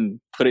you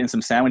can put it in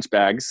some sandwich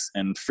bags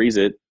and freeze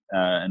it.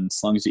 And as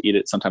long as you eat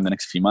it sometime in the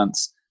next few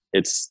months,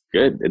 it's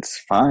good. It's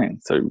fine.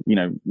 So,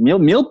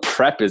 meal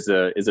prep is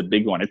a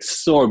big one.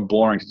 It's so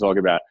boring to talk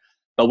about.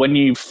 But when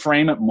you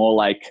frame it more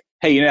like,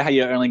 hey, you know how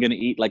you're only going to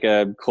eat like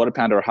a quarter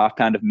pound or a half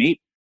pound of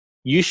meat?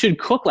 You should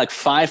cook like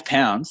 5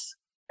 pounds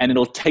and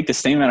it'll take the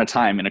same amount of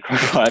time in a crock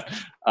pot.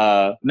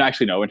 No,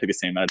 actually, no, it won't take the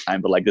same amount of time,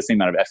 but like the same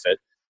amount of effort.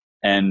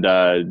 And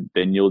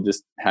then you'll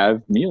just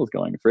have meals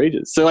going for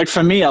ages. So like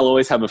for me, I'll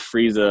always have a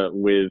freezer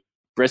with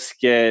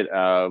brisket,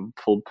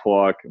 pulled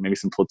pork, maybe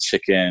some pulled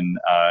chicken,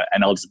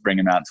 and I'll just bring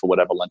them out for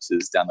whatever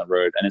lunches down the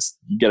road. And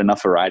you get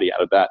enough variety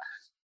out of that.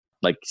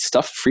 Like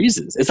stuff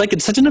freezes.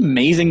 It's such an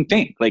amazing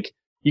thing. Like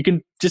you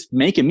can just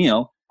make a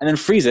meal and then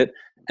freeze it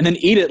and then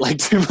eat it like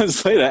 2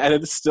 months later and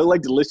it's still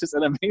like delicious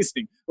and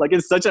amazing. Like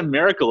it's such a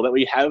miracle that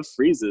we have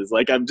freezers.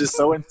 Like I'm just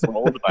so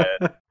enthralled by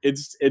it.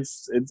 It's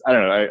I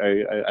don't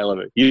know. I love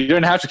it. You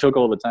don't have to cook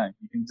all the time.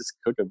 You can just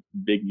cook a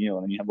big meal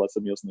and then you have lots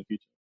of meals in the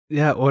future.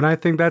 Yeah, well, and I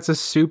think that's a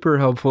super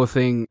helpful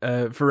thing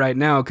for right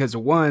now because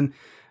one,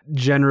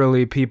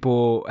 generally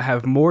people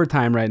have more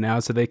time right now,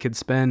 so they could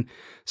spend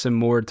some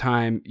more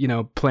time,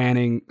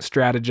 planning,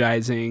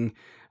 strategizing.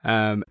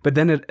 But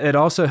then it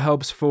also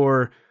helps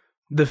for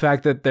the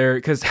fact that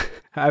because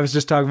I was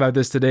just talking about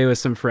this today with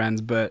some friends,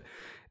 but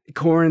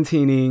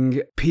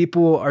quarantining,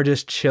 people are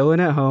just chilling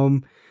at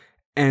home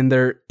and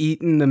they're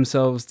eating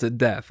themselves to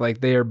death.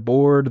 Like they are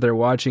bored, they're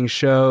watching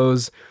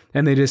shows,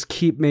 and they just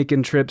keep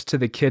making trips to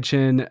the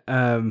kitchen.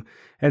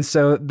 And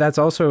so that's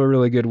also a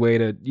really good way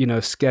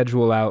to,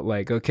 schedule out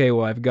like, okay,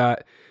 well, I've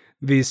got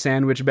these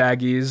sandwich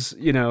baggies,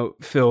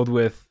 filled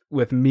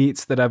with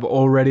meats that I've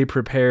already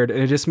prepared.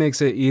 And it just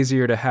makes it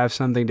easier to have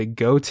something to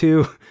go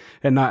to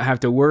and not have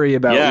to worry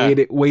about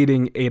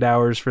waiting 8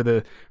 hours for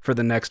the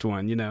next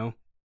one,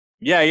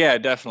 Yeah,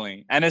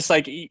 definitely. And it's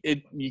like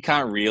you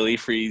can't really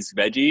freeze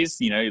veggies.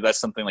 That's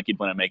something like you'd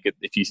want to make it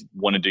if you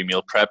want to do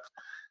meal prep.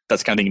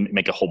 That's kind of thing you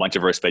make a whole bunch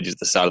of roast veggies at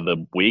the start of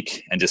the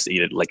week and just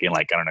eat it like in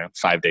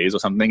 5 days or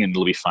something and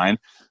it'll be fine.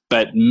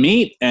 But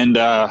meat and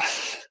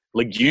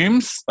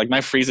legumes, like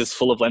my freezer's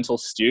full of lentil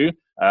stew,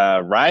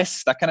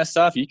 rice, that kind of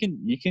stuff. You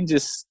can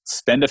just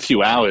spend a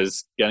few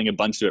hours getting a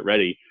bunch of it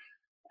ready.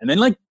 And then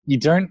like you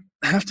don't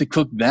have to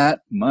cook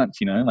that much,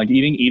 like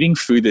eating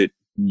food that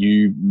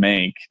you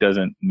make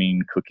doesn't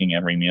mean cooking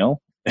every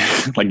meal.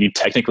 Like you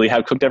technically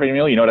have cooked every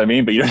meal, you know what I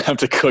mean? But you don't have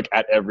to cook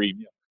at every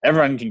meal.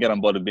 Everyone can get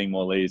on board with being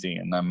more lazy,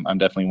 and I'm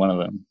definitely one of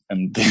them.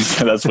 And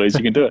that's ways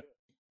you can do it.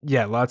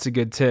 Yeah, lots of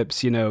good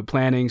tips,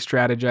 planning,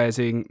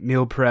 strategizing,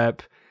 meal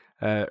prep.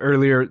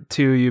 Earlier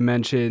too, you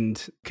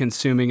mentioned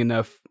consuming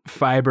enough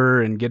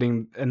fiber and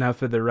getting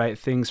enough of the right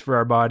things for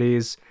our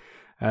bodies.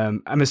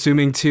 I'm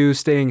assuming too,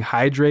 staying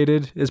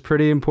hydrated is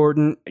pretty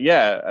important.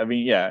 Yeah, I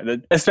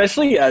mean,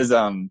 especially as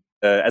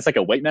like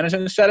a weight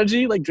management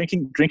strategy, like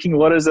drinking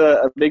water is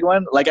a big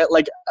one.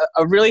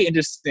 A really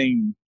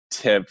interesting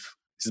tip.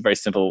 This is very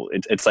simple.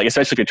 It's like,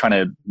 especially if you're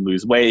trying to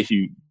lose weight, if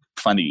you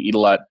find that you eat a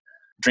lot,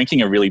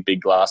 drinking a really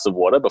big glass of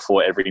water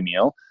before every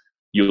meal,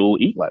 you'll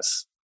eat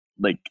less.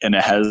 Like, and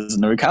it has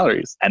no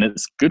calories, and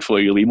it's good for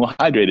you. You'll be more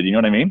hydrated. You know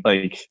what I mean?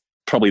 Like,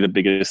 probably the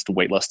biggest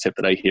weight loss tip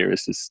that I hear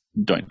is just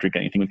don't drink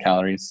anything with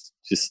calories.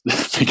 Just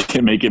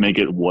make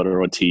it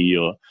water or tea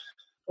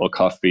or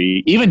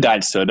coffee, even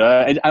diet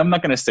soda. I'm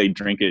not going to say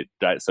drink it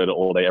diet soda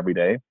all day, every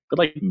day, but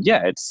like,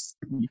 yeah,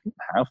 you can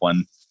have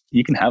one.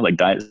 You can have like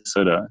diet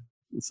soda.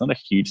 It's not a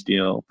huge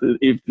deal.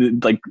 If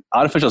like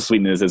artificial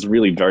sweeteners, there's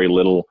really very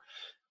little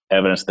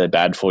evidence they're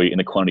bad for you in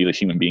the quantity that a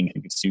human being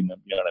can consume them.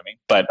 You know what I mean?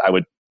 But I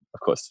would, of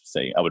course,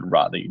 say I would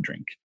rather you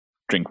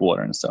drink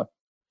water and stuff.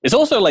 It's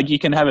also like you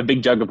can have a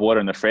big jug of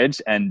water in the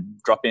fridge and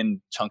drop in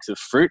chunks of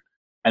fruit,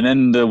 and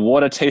then the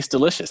water tastes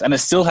delicious and it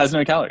still has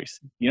no calories.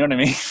 You know what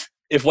I mean?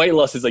 If weight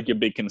loss is like your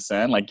big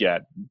concern, like, yeah,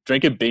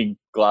 drink a big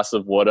glass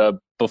of water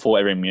before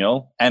every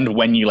meal. And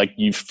when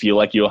you feel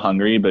like you're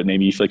hungry, but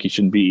maybe you feel like you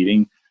shouldn't be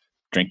eating,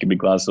 drink a big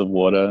glass of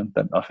water.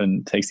 That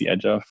often takes the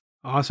edge off.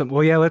 Awesome.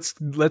 Well, yeah, let's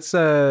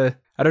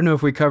I don't know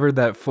if we covered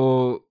that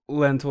full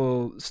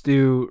lentil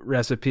stew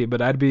recipe,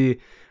 but I'd be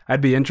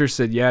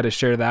interested, yeah, to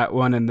share that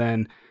one, and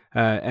then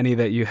any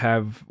that you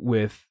have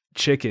with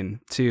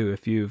chicken too,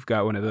 if you've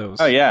got one of those.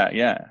 Oh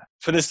yeah.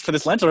 For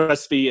this lentil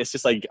recipe, it's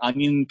just like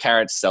onion,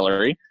 carrots,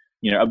 celery,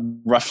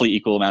 roughly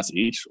equal amounts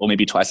each, or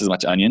maybe twice as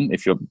much onion.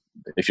 If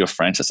you're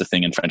French, that's a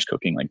thing in French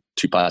cooking, like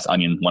 2 parts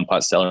onion, 1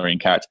 part celery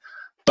and carrots.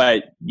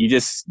 But you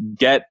just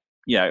get,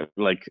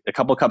 like a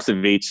couple of cups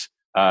of each,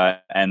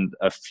 and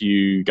a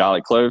few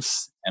garlic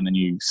cloves, and then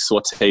you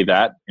saute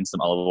that in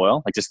some olive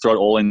oil. Like, just throw it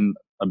all in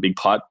a big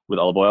pot with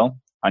olive oil,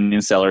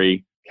 onion,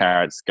 celery,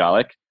 carrots,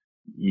 garlic.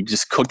 You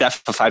just cook that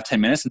for 5-10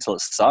 minutes until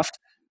it's soft.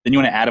 Then you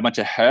want to add a bunch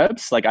of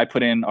herbs. Like, I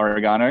put in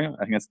oregano.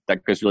 I think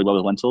that goes really well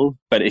with lentil.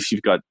 But if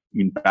you've got,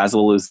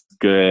 basil is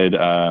good,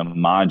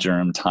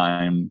 marjoram,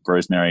 thyme,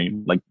 rosemary,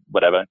 like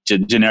whatever,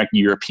 generic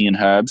European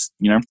herbs,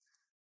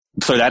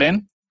 throw that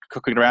in,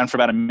 cook it around for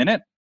about a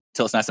minute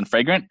till it's nice and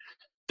fragrant.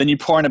 Then you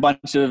pour in a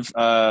bunch of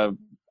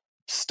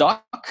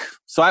stock.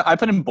 So I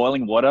put in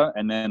boiling water,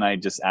 and then I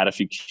just add a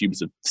few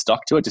cubes of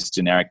stock to it, just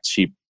generic,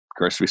 cheap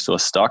grocery store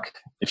stock.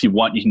 If you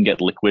want, you can get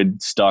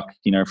liquid stock,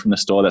 from the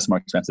store. That's more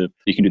expensive.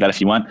 You can do that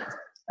if you want.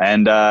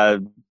 And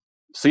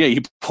so yeah,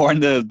 you pour in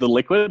the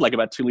liquid, like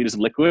about 2 liters of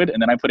liquid,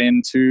 and then I put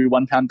in 2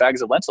 1-pound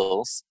bags of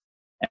lentils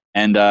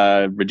and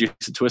reduce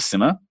it to a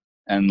simmer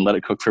and let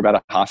it cook for about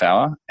a half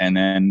hour. And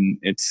then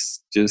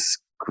it's just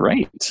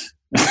great.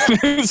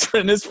 It's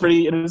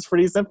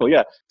pretty simple.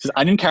 Yeah, just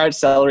onion, carrot,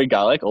 celery,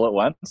 garlic all at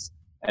once,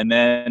 and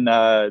then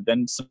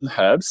some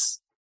herbs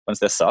once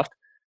they're soft,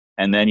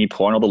 and then you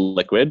pour in all the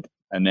liquid,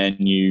 and then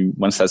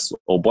once that's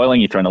all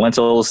boiling, you throw in the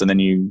lentils, and then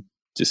you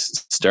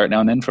just stir it now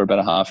and then for about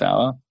a half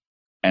hour,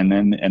 and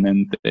then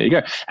there you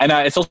go. And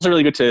it's also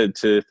really good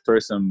to throw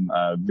some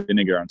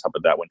vinegar on top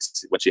of that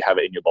once you have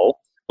it in your bowl.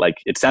 Like,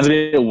 it sounds a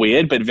bit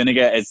weird, but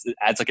vinegar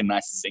adds like a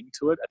nice zing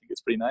to it. I think it's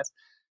pretty nice.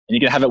 And you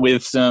can have it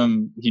with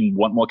if you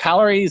want more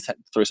calories,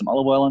 throw some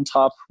olive oil on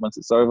top once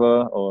it's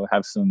over, or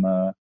have some,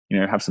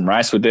 have some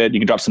rice with it. You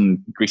can drop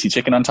some greasy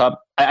chicken on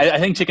top. I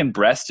think chicken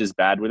breast is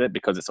bad with it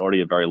because it's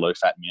already a very low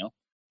fat meal,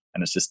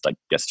 and it's just like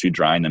gets too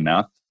dry in the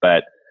mouth.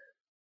 But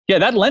yeah,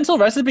 that lentil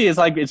recipe is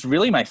like, it's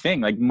really my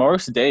thing. Like,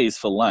 most days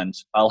for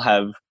lunch, I'll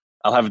have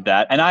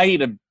that, and I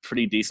eat a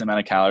pretty decent amount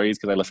of calories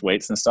because I lift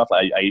weights and stuff.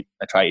 I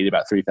try to eat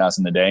about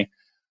 3,000 a day.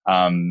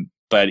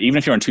 But even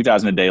if you're on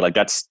 2,000 a day, like,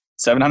 that's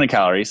 700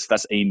 calories.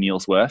 That's a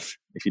meal's worth.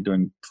 If you're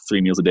doing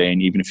 3 meals a day,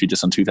 and even if you're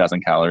just on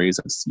 2,000 calories,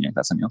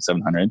 that's a meal,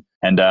 700.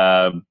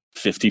 And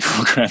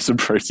 54 grams of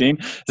protein.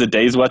 It's a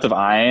day's worth of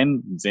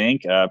iron,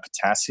 zinc,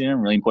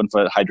 potassium, really important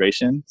for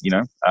hydration,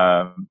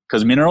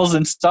 because minerals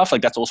and stuff,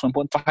 like, that's also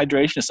important for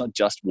hydration. It's not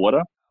just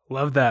water.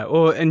 Love that.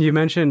 Well, and you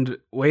mentioned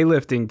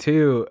weightlifting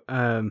too.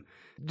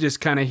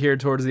 Just kind of here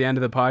towards the end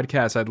of the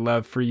podcast, I'd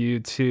love for you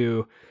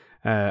to,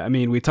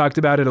 we talked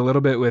about it a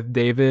little bit with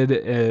David,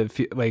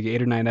 like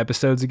 8 or 9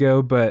 episodes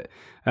ago, but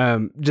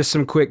just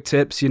some quick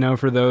tips,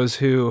 for those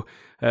who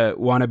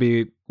want to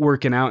be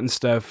working out and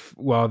stuff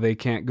while they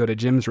can't go to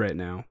gyms right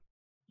now.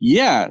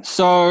 Yeah.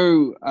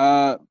 So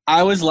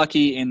I was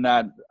lucky in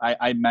that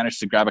I managed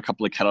to grab a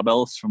couple of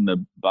kettlebells from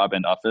the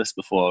Barbend office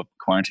before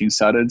quarantine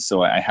started.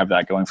 So I have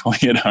that going for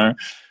me at home.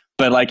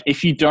 But like,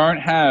 if you don't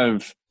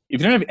have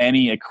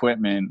any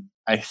equipment,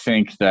 I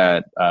think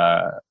that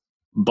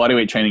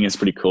bodyweight training is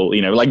pretty cool.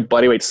 Like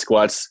bodyweight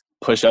squats,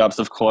 push-ups,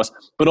 of course,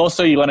 but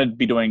also you want to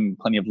be doing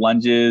plenty of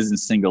lunges and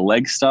single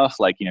leg stuff.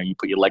 Like, you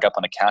put your leg up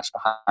on a couch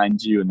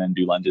behind you and then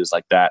do lunges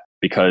like that,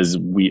 because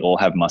we all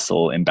have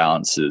muscle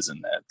imbalances,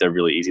 and they're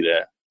really easy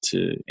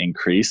to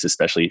increase,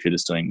 especially if you're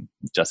just doing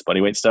just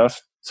bodyweight stuff.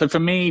 So for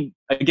me,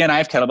 again, I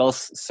have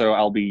kettlebells. So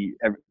I'll be,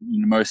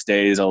 most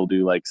days I'll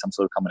do like some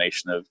sort of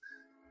combination of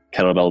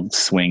kettlebell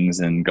swings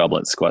and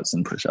goblet squats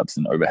and push-ups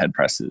and overhead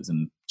presses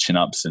and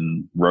chin-ups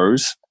and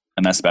rows,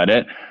 and that's about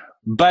it.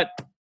 But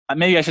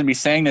maybe I shouldn't be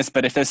saying this,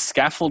 but if there's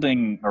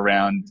scaffolding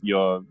around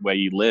where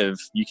you live,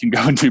 you can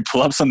go and do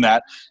pull-ups on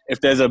that. If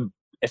there's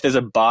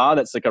a bar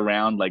that's like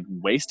around like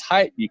waist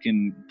height, you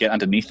can get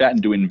underneath that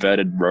and do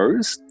inverted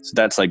rows. So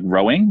that's like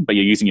rowing, but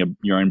you're using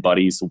your own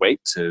body's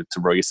weight to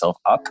row yourself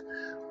up.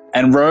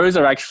 And rows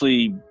are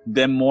actually,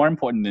 they're more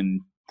important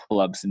than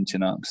pull-ups and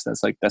chin-ups.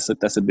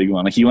 That's a big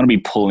one. Like you want to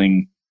be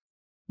pulling,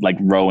 like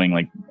rowing,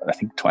 like I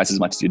think twice as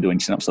much as you're doing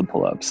chin-ups or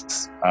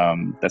pull-ups.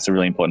 That's a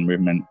really important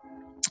movement.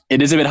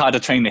 It is a bit hard to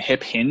train the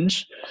hip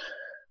hinge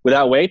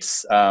without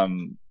weights.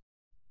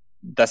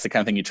 That's the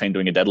kind of thing you train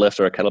doing a deadlift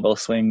or a kettlebell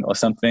swing or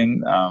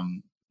something.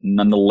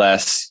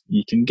 Nonetheless,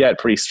 you can get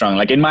pretty strong.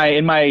 Like in my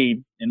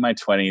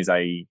 20s,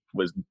 I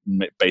was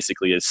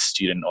basically a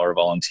student or a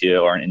volunteer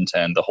or an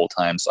intern the whole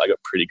time, so I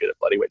got pretty good at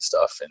bodyweight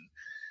stuff.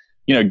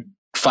 And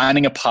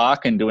finding a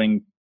park and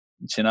doing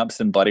chin-ups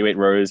and bodyweight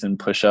rows and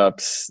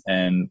push-ups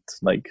and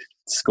like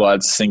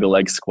squats, single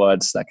leg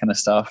squats, that kind of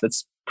stuff.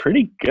 It's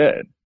pretty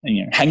good.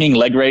 And, hanging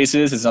leg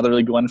raises is another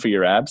really good one for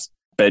your abs,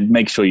 but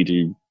make sure you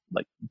do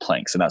like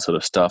planks and that sort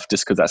of stuff,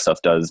 just because that stuff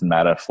does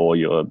matter for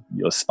your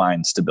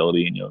spine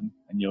stability and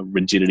your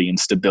rigidity and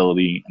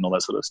stability and all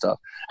that sort of stuff.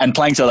 And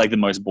planks are like the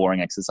most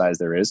boring exercise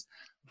there is,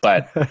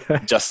 but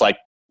just like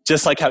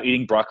how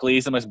eating broccoli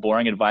is the most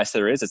boring advice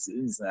there is,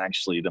 it's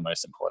actually the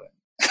most important.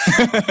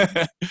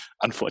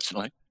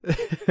 Unfortunately.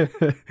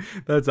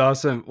 That's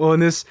awesome. Well,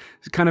 and this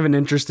is kind of an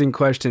interesting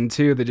question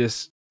too that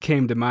just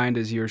came to mind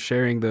as you were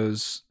sharing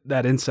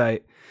that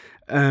insight.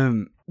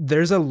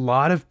 There's a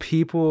lot of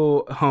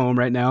people home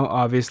right now,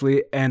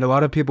 obviously, and a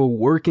lot of people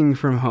working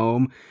from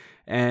home,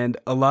 and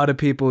a lot of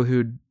people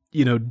who,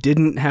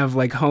 didn't have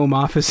like home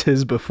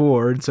offices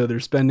before. And so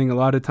they're spending a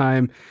lot of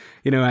time,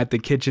 at the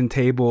kitchen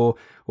table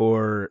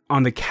or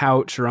on the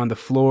couch or on the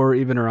floor,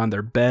 even, or on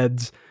their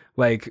beds,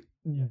 like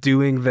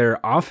doing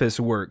their office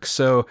work.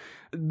 So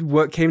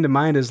what came to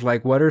mind is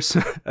like, what are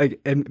some, like,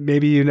 and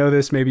maybe you know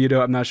this, maybe you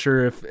don't, I'm not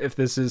sure if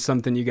this is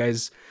something you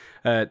guys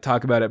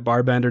talk about at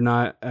Barbend or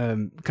not,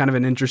 kind of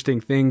an interesting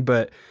thing,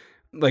 but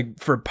like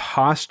for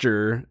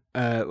posture,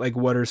 like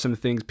what are some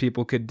things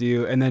people could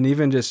do? And then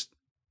even just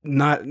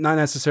not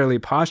necessarily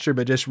posture,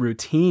 but just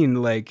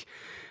routine, like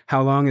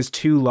how long is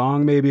too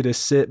long maybe to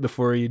sit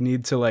before you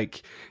need to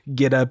like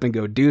get up and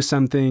go do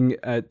something,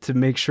 to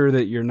make sure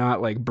that you're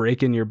not like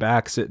breaking your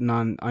back sitting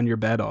on your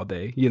bed all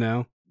day,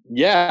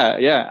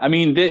 Yeah. I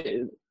mean,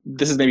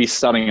 this is maybe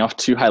starting off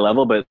too high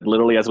level, but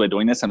literally as we're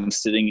doing this, I'm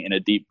sitting in a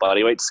deep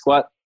bodyweight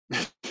squat. I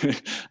don't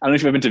know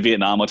if you've ever been to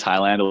Vietnam or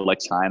Thailand or like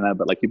China,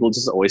 but like people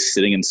just always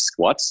sitting in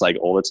squats like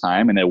all the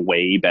time, and they're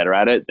way better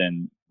at it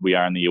than we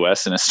are in the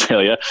US and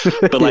Australia.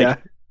 But like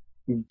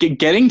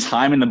getting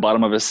time in the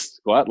bottom of a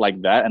squat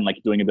like that and like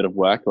doing a bit of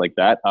work like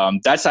that,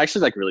 that's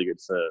actually like really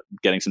good for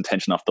getting some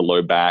tension off the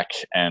low back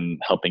and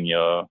helping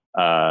your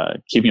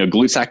keeping your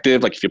glutes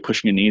active. Like if you're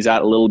pushing your knees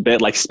out a little bit,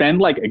 like spend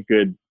like a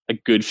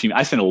good few.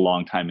 I spend a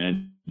long time in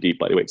a deep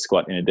bodyweight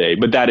squat in a day,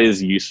 but that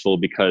is useful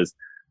because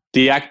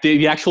the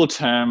actual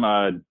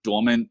term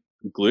dormant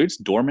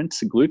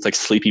glutes, like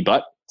sleepy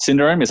butt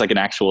syndrome, is like an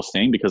actual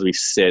thing because we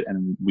sit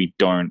and we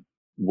don't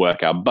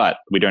work our butt.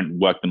 We don't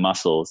work the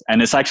muscles.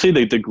 And it's actually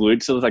the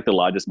glutes are like the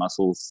largest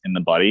muscles in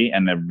the body,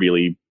 and they're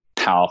really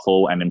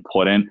powerful and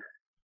important.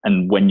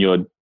 And when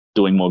you're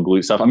doing more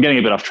glute stuff, I'm getting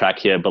a bit off track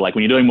here, but like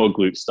when you're doing more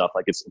glute stuff,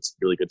 like it's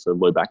really good for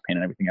low back pain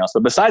and everything else.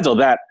 But besides all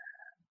that,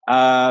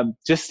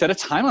 just set a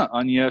timer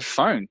on your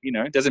phone.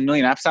 There's a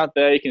million apps out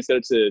there. You can set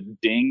it to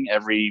ding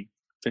every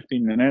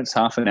 15 minutes,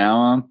 half an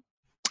hour.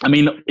 I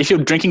mean, if you're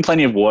drinking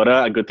plenty of water,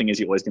 a good thing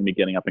is you're always going to be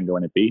getting up and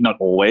going to pee. Not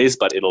always,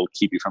 but it'll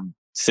keep you from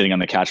sitting on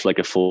the couch for like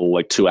a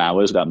full 2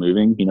 hours without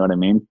moving. You know what I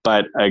mean?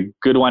 But a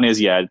good one is,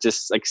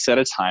 just like set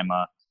a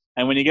timer.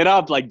 And when you get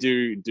up, like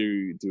do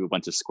a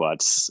bunch of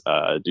squats,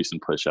 do some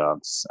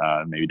push-ups,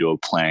 maybe do a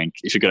plank.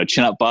 If you've got a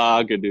chin-up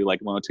bar, go do like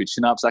 1 or 2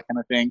 chin-ups, that kind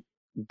of thing.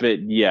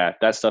 But yeah,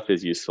 that stuff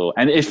is useful.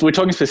 And if we're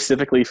talking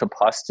specifically for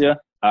posture,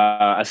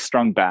 a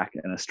strong back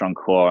and a strong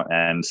core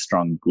and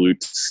strong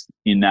glutes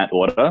in that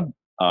order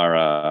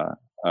are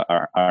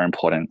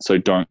important. So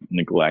don't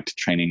neglect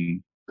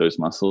training those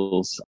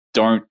muscles.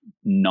 Don't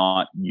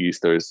not use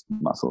those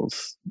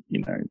muscles.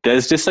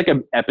 There's just like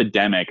an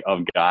epidemic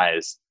of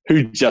guys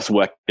who just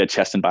work their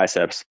chest and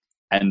biceps,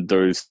 and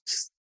those,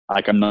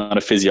 like, I'm not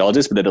a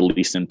physiologist, but they're the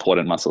least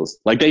important muscles.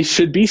 Like they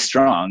should be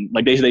strong.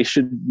 Like they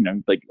should,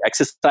 like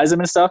exercise them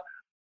and stuff.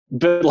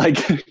 But like,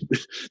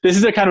 this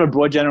is a kind of a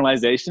broad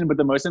generalization, but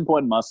the most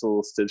important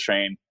muscles to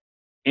train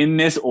in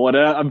this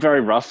order, I'm very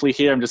roughly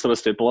here, I'm just sort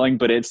of spitballing,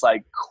 but it's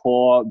like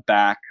core,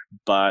 back,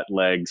 butt,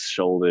 legs,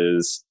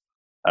 shoulders.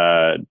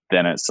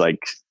 Then it's like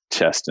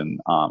chest and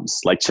arms,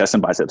 like chest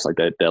and biceps, like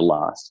they're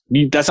last.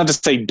 That's not to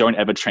say don't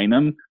ever train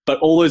them, but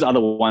all those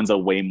other ones are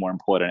way more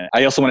important.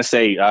 I also want to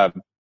say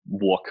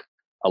walk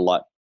a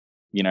lot.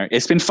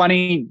 It's been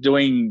funny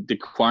doing the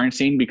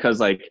quarantine because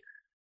like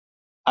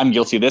I'm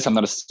guilty of this. I'm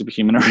not a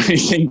superhuman or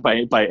anything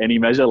by any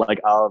measure. Like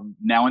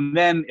now and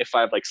then, if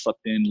I've like slept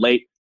in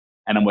late,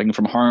 and I'm working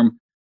from home,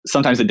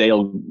 sometimes the day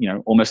will,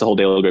 almost the whole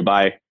day will go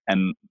by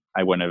and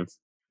I won't have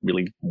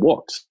really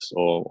walked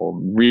or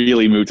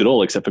really moved at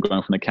all, except for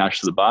going from the couch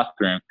to the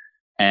bathroom.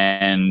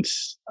 And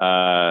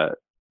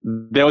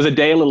there was a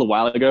day a little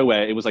while ago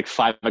where it was like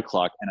 5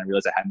 o'clock and I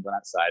realized I hadn't gone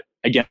outside.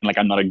 Again, like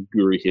I'm not a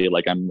guru here.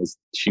 Like I'm as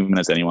human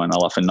as anyone.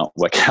 I'll often not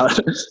work out.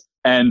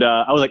 And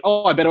I was like,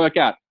 oh, I better work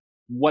out.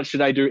 What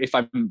should I do if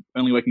I'm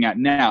only working out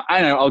now? I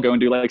don't know. I'll go and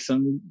do like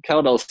some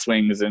kettlebell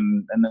swings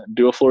and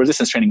do a full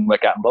resistance training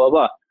workout and blah,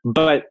 blah, blah.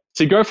 But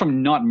to go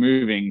from not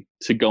moving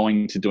to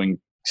going to doing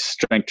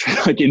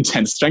strength, like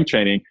intense strength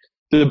training,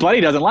 the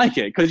body doesn't like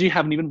it because you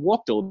haven't even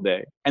walked all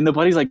day. And the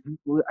body's like,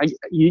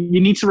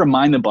 you need to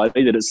remind the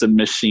body that it's a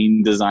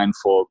machine designed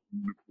for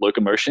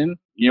locomotion.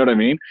 You know what I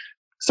mean?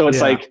 So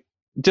it's like,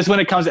 just when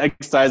it comes to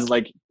exercise,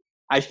 like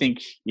I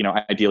think,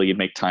 ideally you'd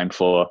make time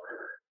for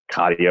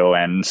cardio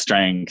and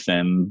strength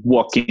and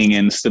walking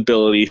and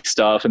stability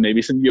stuff and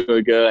maybe some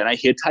yoga. And I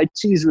hear Tai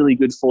Chi is really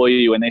good for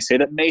you. And they say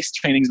that mace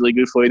training is really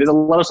good for you. There's a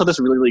lot of stuff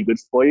that's really, really good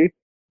for you.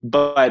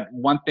 But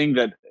one thing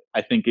that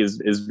I think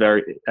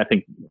I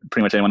think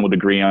pretty much anyone would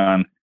agree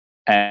on,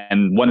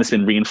 and one that's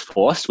been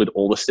reinforced with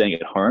all the staying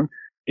at home,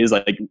 is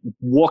like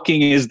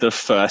walking is the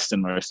first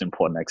and most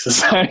important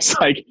exercise.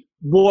 Like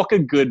walk a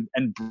good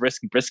and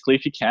briskly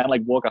if you can,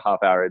 like walk a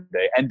half hour a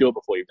day and do it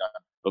before you've done,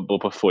 but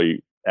before you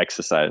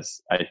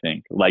exercise. I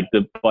think like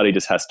the body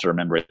just has to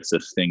remember it's a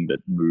thing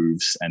that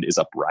moves and is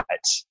upright,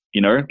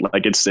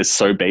 like it's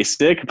so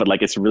basic, but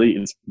like it's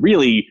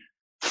really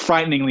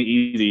frighteningly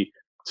easy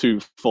to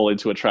fall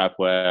into a trap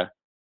where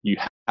you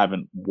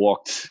haven't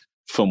walked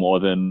for more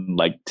than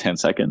like 10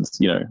 seconds,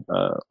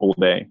 all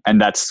day.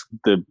 And that's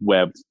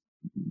where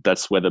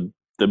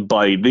the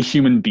body, the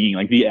human being,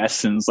 like the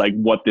essence, like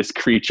what this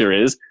creature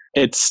is,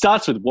 it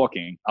starts with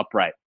walking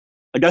upright.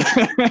 Like,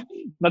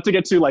 not to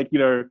get to like,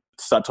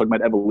 start talking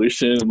about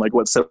evolution and like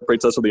what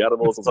separates us from the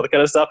animals and all that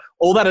kind of stuff.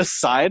 All that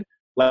aside,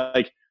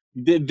 like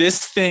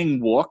this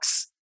thing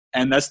walks,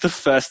 and that's the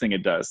first thing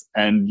it does.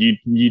 And you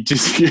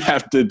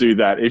have to do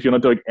that. If you're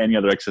not doing any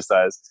other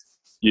exercise,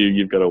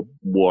 you've got to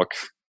walk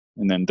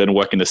and then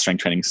work into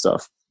strength training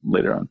stuff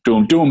later on.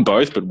 Do them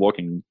both, but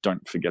walking,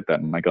 don't forget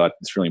that. My God,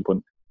 it's really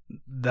important.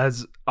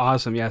 That's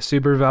awesome. Yeah,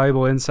 super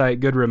valuable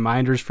insight. Good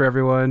reminders for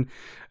everyone.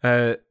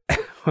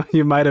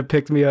 You might have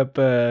picked me up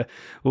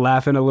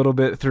laughing a little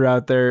bit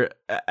throughout there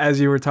as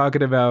you were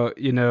talking about,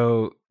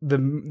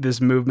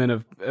 this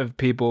movement of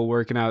people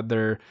working out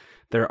their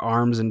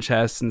arms and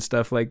chests and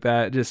stuff like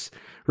that. Just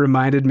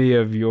reminded me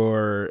of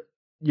your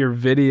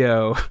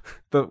video,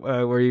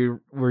 where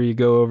you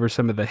go over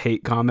some of the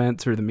hate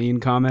comments or the mean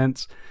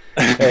comments,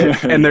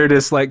 and they're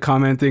just like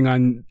commenting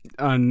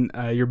on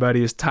your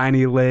buddy's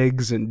tiny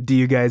legs and do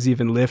you guys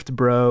even lift,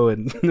 bro,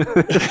 and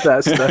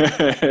that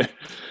stuff.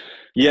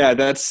 Yeah,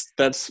 that's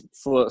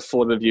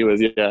for the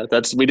viewers. Yeah,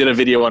 we did a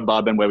video on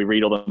Barbend where we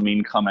read all the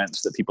mean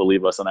comments that people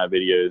leave us on our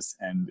videos,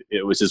 and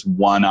it was just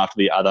one after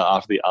the other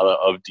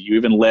of do you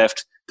even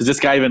lift? Does this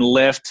guy even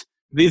lift?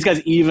 These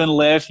guys even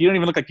lift? You don't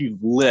even look like you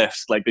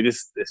lift. Like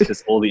it's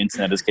just all the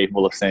internet is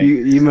capable of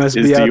saying. You must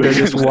be out there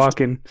just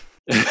walking.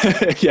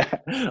 Yeah,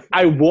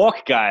 I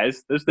walk,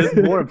 guys. There's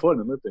more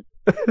important than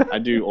lifting. I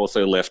do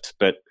also lift,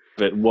 but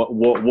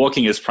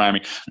walking is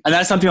primary. And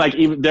that's something like,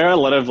 even there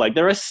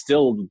are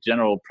still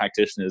general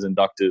practitioners and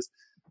doctors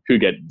who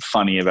get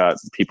funny about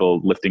people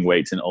lifting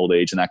weights in old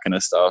age and that kind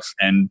of stuff.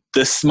 And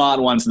the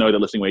smart ones know that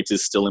lifting weights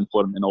is still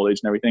important in old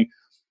age and everything.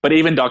 But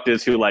even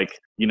doctors who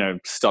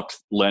stopped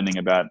learning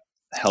about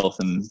health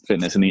and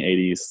fitness in the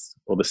 80s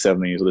or the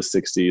 70s or the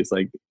 60s,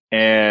 like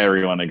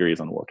everyone agrees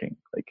on walking.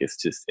 Like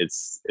it's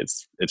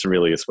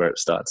really where it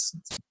starts.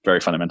 It's very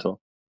fundamental.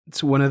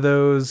 It's one of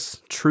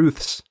those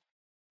truths.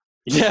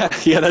 Yeah,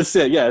 that's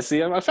it. Yeah,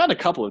 see, I found a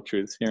couple of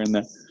truths here and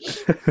there,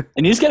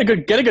 and you just get a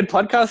good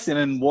podcast in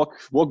and walk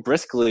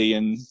briskly,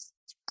 and it's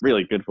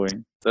really good for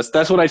you.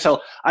 That's what I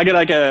tell. I get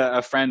like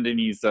a friend, and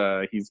he's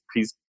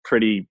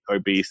pretty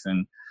obese,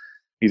 and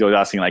he's always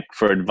asking like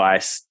for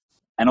advice,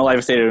 and all I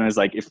ever say to him is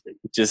like, if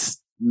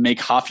just make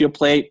half your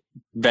plate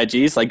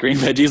veggies, like green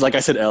veggies, like I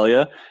said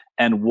earlier,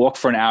 and walk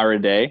for an hour a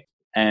day,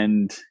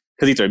 and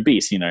because he's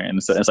obese,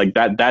 and so it's like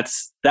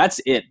that's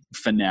it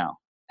for now,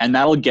 and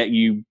that'll get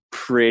you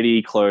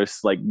pretty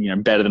close, like,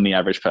 better than the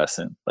average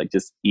person. Like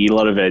just eat a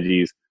lot of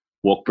veggies,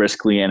 walk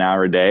briskly an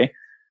hour a day.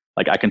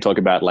 Like I can talk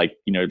about like,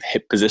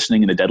 hip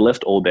positioning in the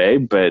deadlift all day,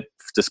 but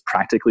just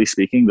practically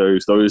speaking,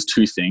 those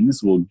two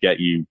things will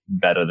get you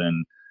better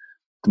than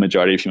the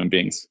majority of human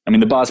beings. I mean,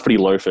 the bar's pretty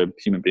low for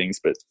human beings,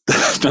 but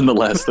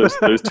nonetheless,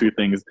 those two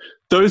things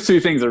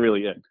are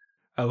really it.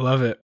 I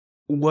love it.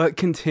 What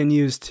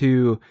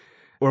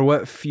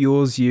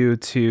fuels you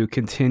to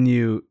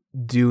continue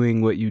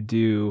doing what you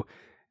do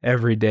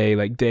every day,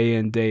 like day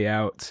in, day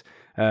out,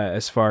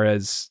 as far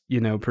as,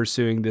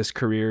 pursuing this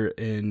career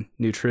in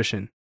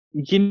nutrition?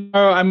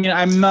 I mean,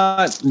 I'm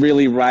not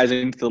really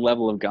rising to the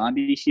level of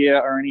Gandhi here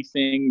or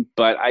anything,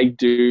 but I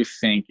do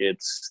think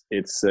it's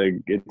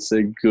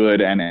a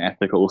good and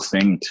ethical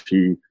thing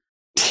to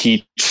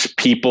teach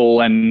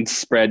people and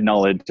spread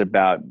knowledge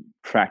about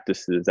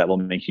practices that will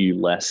make you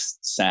less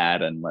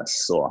sad and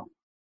less sore.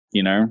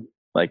 You know,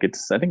 like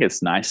I think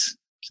it's nice.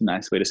 It's a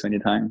nice way to spend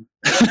your time.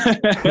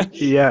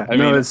 Yeah, I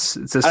mean, it's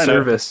a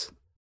service.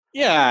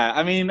 Yeah,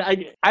 I mean, I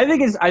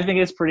think it's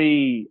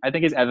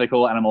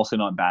ethical, and I'm also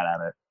not bad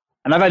at it.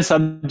 And I've had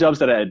some jobs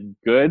that are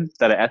good,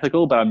 that are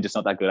ethical, but I'm just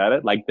not that good at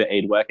it. Like the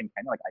aid work in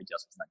Kenya, like I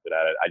just wasn't that good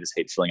at it. I just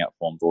hate filling out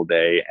forms all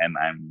day, and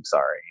I'm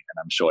sorry.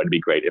 And I'm sure it'd be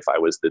great if I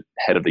was the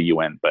head of the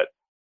UN, but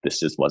this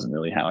just wasn't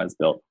really how I was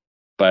built.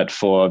 But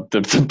for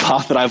the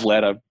path that I've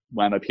led, I've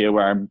wound up here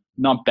where I'm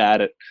not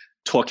bad at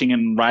talking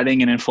and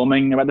writing and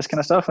informing about this kind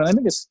of stuff. And I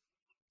think it's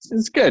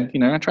good.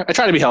 You know, I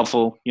try to be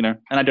helpful, you know,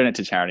 and I donate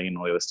to charity and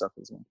all the other stuff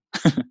as well.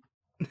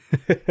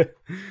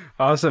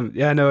 Awesome.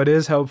 Yeah, no, it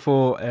is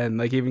helpful. And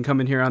like even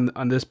coming here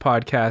on this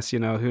podcast, you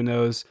know, who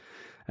knows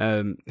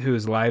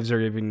whose lives are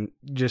even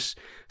just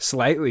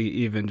slightly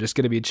even just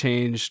going to be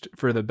changed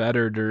for the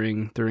better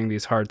during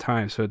these hard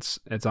times. So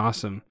it's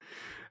awesome.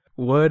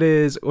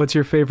 What's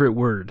your favorite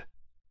word?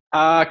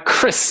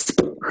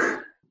 Crisp. I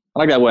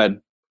like that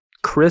word.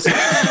 Crisp.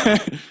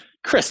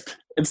 Crisp.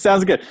 It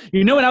sounds good.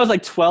 You know, when I was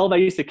like 12, I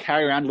used to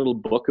carry around a little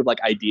book of like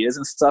ideas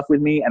and stuff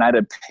with me, and I had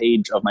a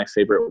page of my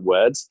favorite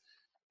words.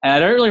 And I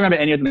don't really remember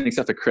any of them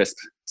except for crisp.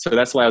 So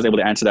that's why I was able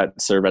to answer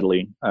that so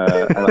readily. I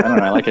don't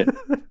know. I like it.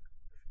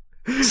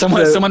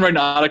 Someone wrote an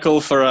article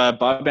for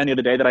Bob Band the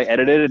other day that I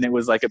edited, and it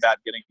was like about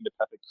getting the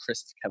perfect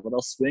crisp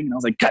kettlebell swing. And I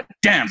was like, God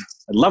damn,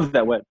 I love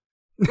that word.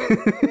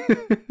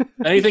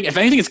 If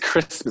anything is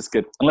crisp, it's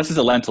good. Unless it's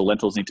a lentil.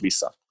 Lentils need to be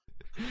soft.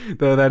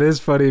 Though that is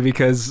funny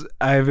because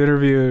I've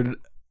interviewed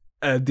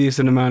a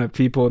decent amount of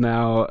people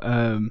now,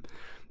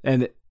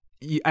 and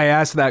I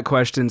ask that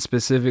question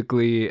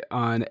specifically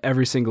on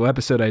every single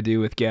episode I do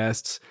with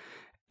guests,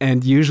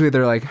 and usually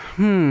they're like,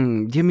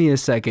 give me a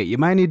second. You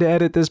might need to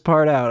edit this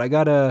part out. I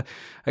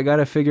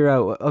gotta figure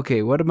out,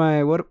 okay, what's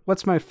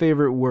my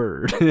favorite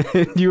word?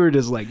 And you were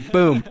just like,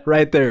 boom,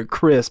 right there,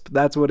 crisp.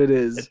 That's what it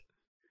is.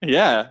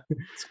 Yeah,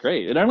 it's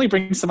great. It only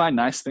brings to mind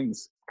nice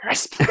things.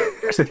 Crisp.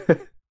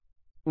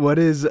 What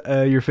is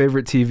your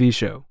favorite TV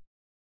show?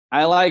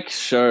 I like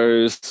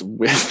shows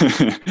with,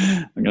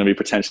 I'm going to be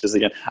pretentious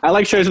again. I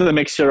like shows with a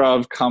mixture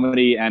of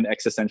comedy and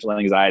existential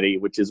anxiety,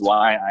 which is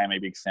why I am a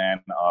big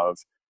fan of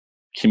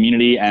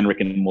Community and Rick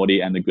and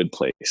Morty and The Good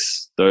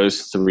Place.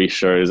 Those three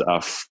shows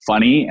are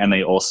funny, and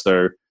they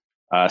also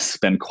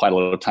spend quite a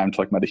lot of time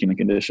talking about the human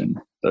condition.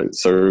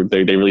 So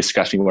they really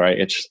scratch me where I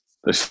itch,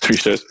 those three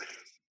shows.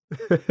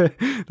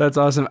 That's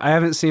awesome. I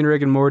haven't seen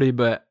Rick and Morty,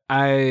 but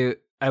I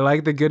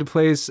like The Good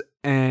Place,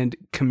 and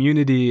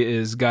Community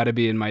is got to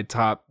be in my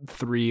top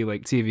 3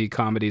 like TV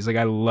comedies. Like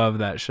I love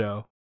that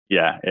show.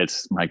 Yeah,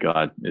 my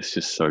God, it's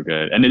just so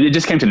good. And it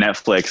just came to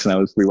Netflix, and I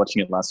was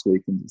rewatching it last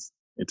week, and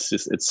it's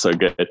so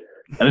good.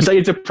 And it's like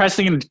it's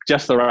depressing in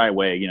just the right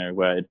way, you know,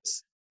 where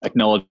it's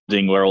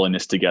acknowledging we're all in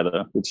this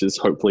together, which is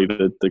hopefully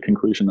the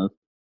conclusion of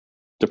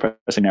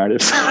depressing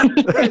narratives. not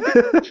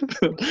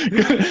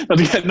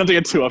to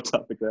get too off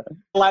topic there.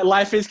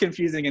 Life is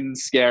confusing and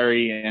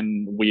scary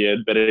and weird,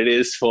 but it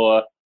is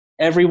for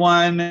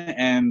everyone,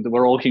 and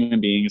we're all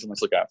human beings, and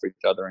let's look out for each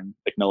other and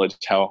acknowledge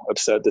how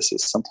absurd this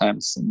is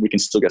sometimes, and we can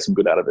still get some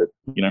good out of it,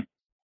 you know.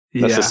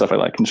 That's the stuff I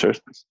like in shows.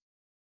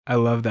 I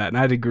love that, and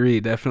I'd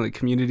agree. Definitely,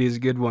 Community is a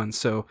good one.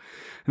 So,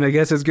 and I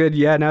guess it's good,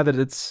 now that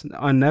it's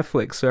on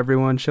Netflix, so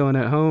everyone chilling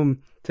at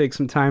home, take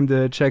some time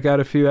to check out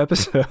a few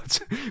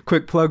episodes.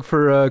 Quick plug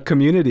for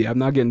Community. I'm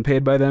not getting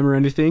paid by them or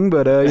anything,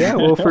 but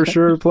we'll for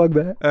sure plug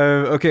that.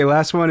 Okay,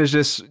 last one is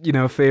just,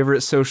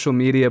 favorite social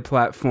media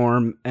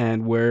platform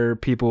and where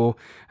people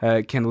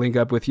can link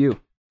up with you.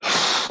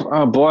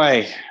 Oh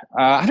boy.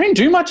 I don't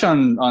do much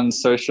on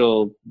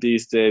social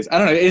these days. I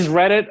don't know. Is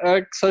Reddit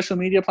a social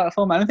media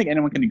platform? I don't think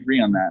anyone can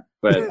agree on that,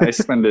 but I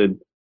spend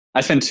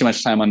too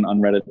much time on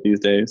Reddit these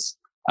days.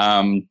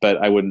 But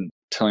I wouldn't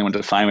tell anyone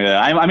to find me there.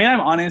 I'm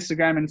on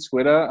Instagram and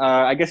Twitter.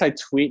 I guess I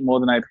tweet more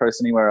than I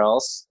post anywhere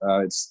else.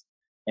 It's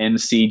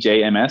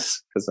NCJMS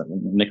because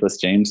Nicholas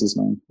James is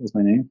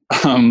my name.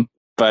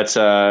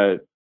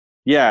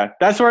 Yeah,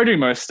 that's where I do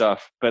most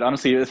stuff. But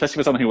honestly, especially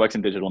for someone who works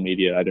in digital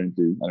media, I don't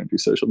do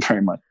social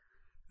very much.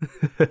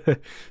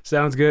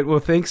 Sounds good. Well,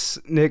 thanks,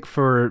 Nick,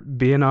 for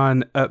being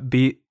on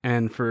Upbeat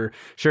and for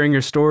sharing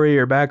your story,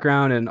 your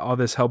background, and all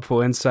this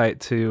helpful insight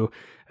to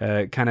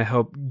kind of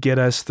help get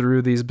us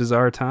through these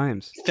bizarre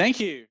times. Thank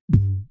you.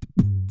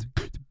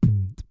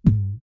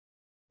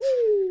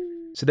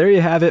 So there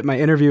you have it, my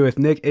interview with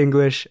Nick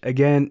English.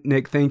 Again,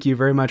 Nick, thank you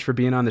very much for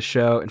being on the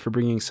show and for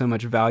bringing so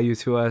much value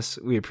to us.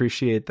 We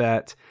appreciate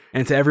that.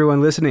 And to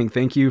everyone listening,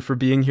 thank you for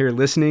being here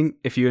listening.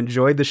 If you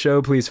enjoyed the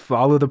show, please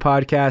follow the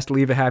podcast,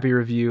 leave a happy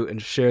review,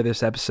 and share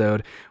this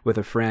episode with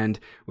a friend.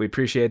 We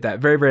appreciate that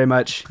very, very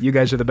much. You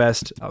guys are the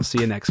best. I'll see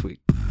you next week.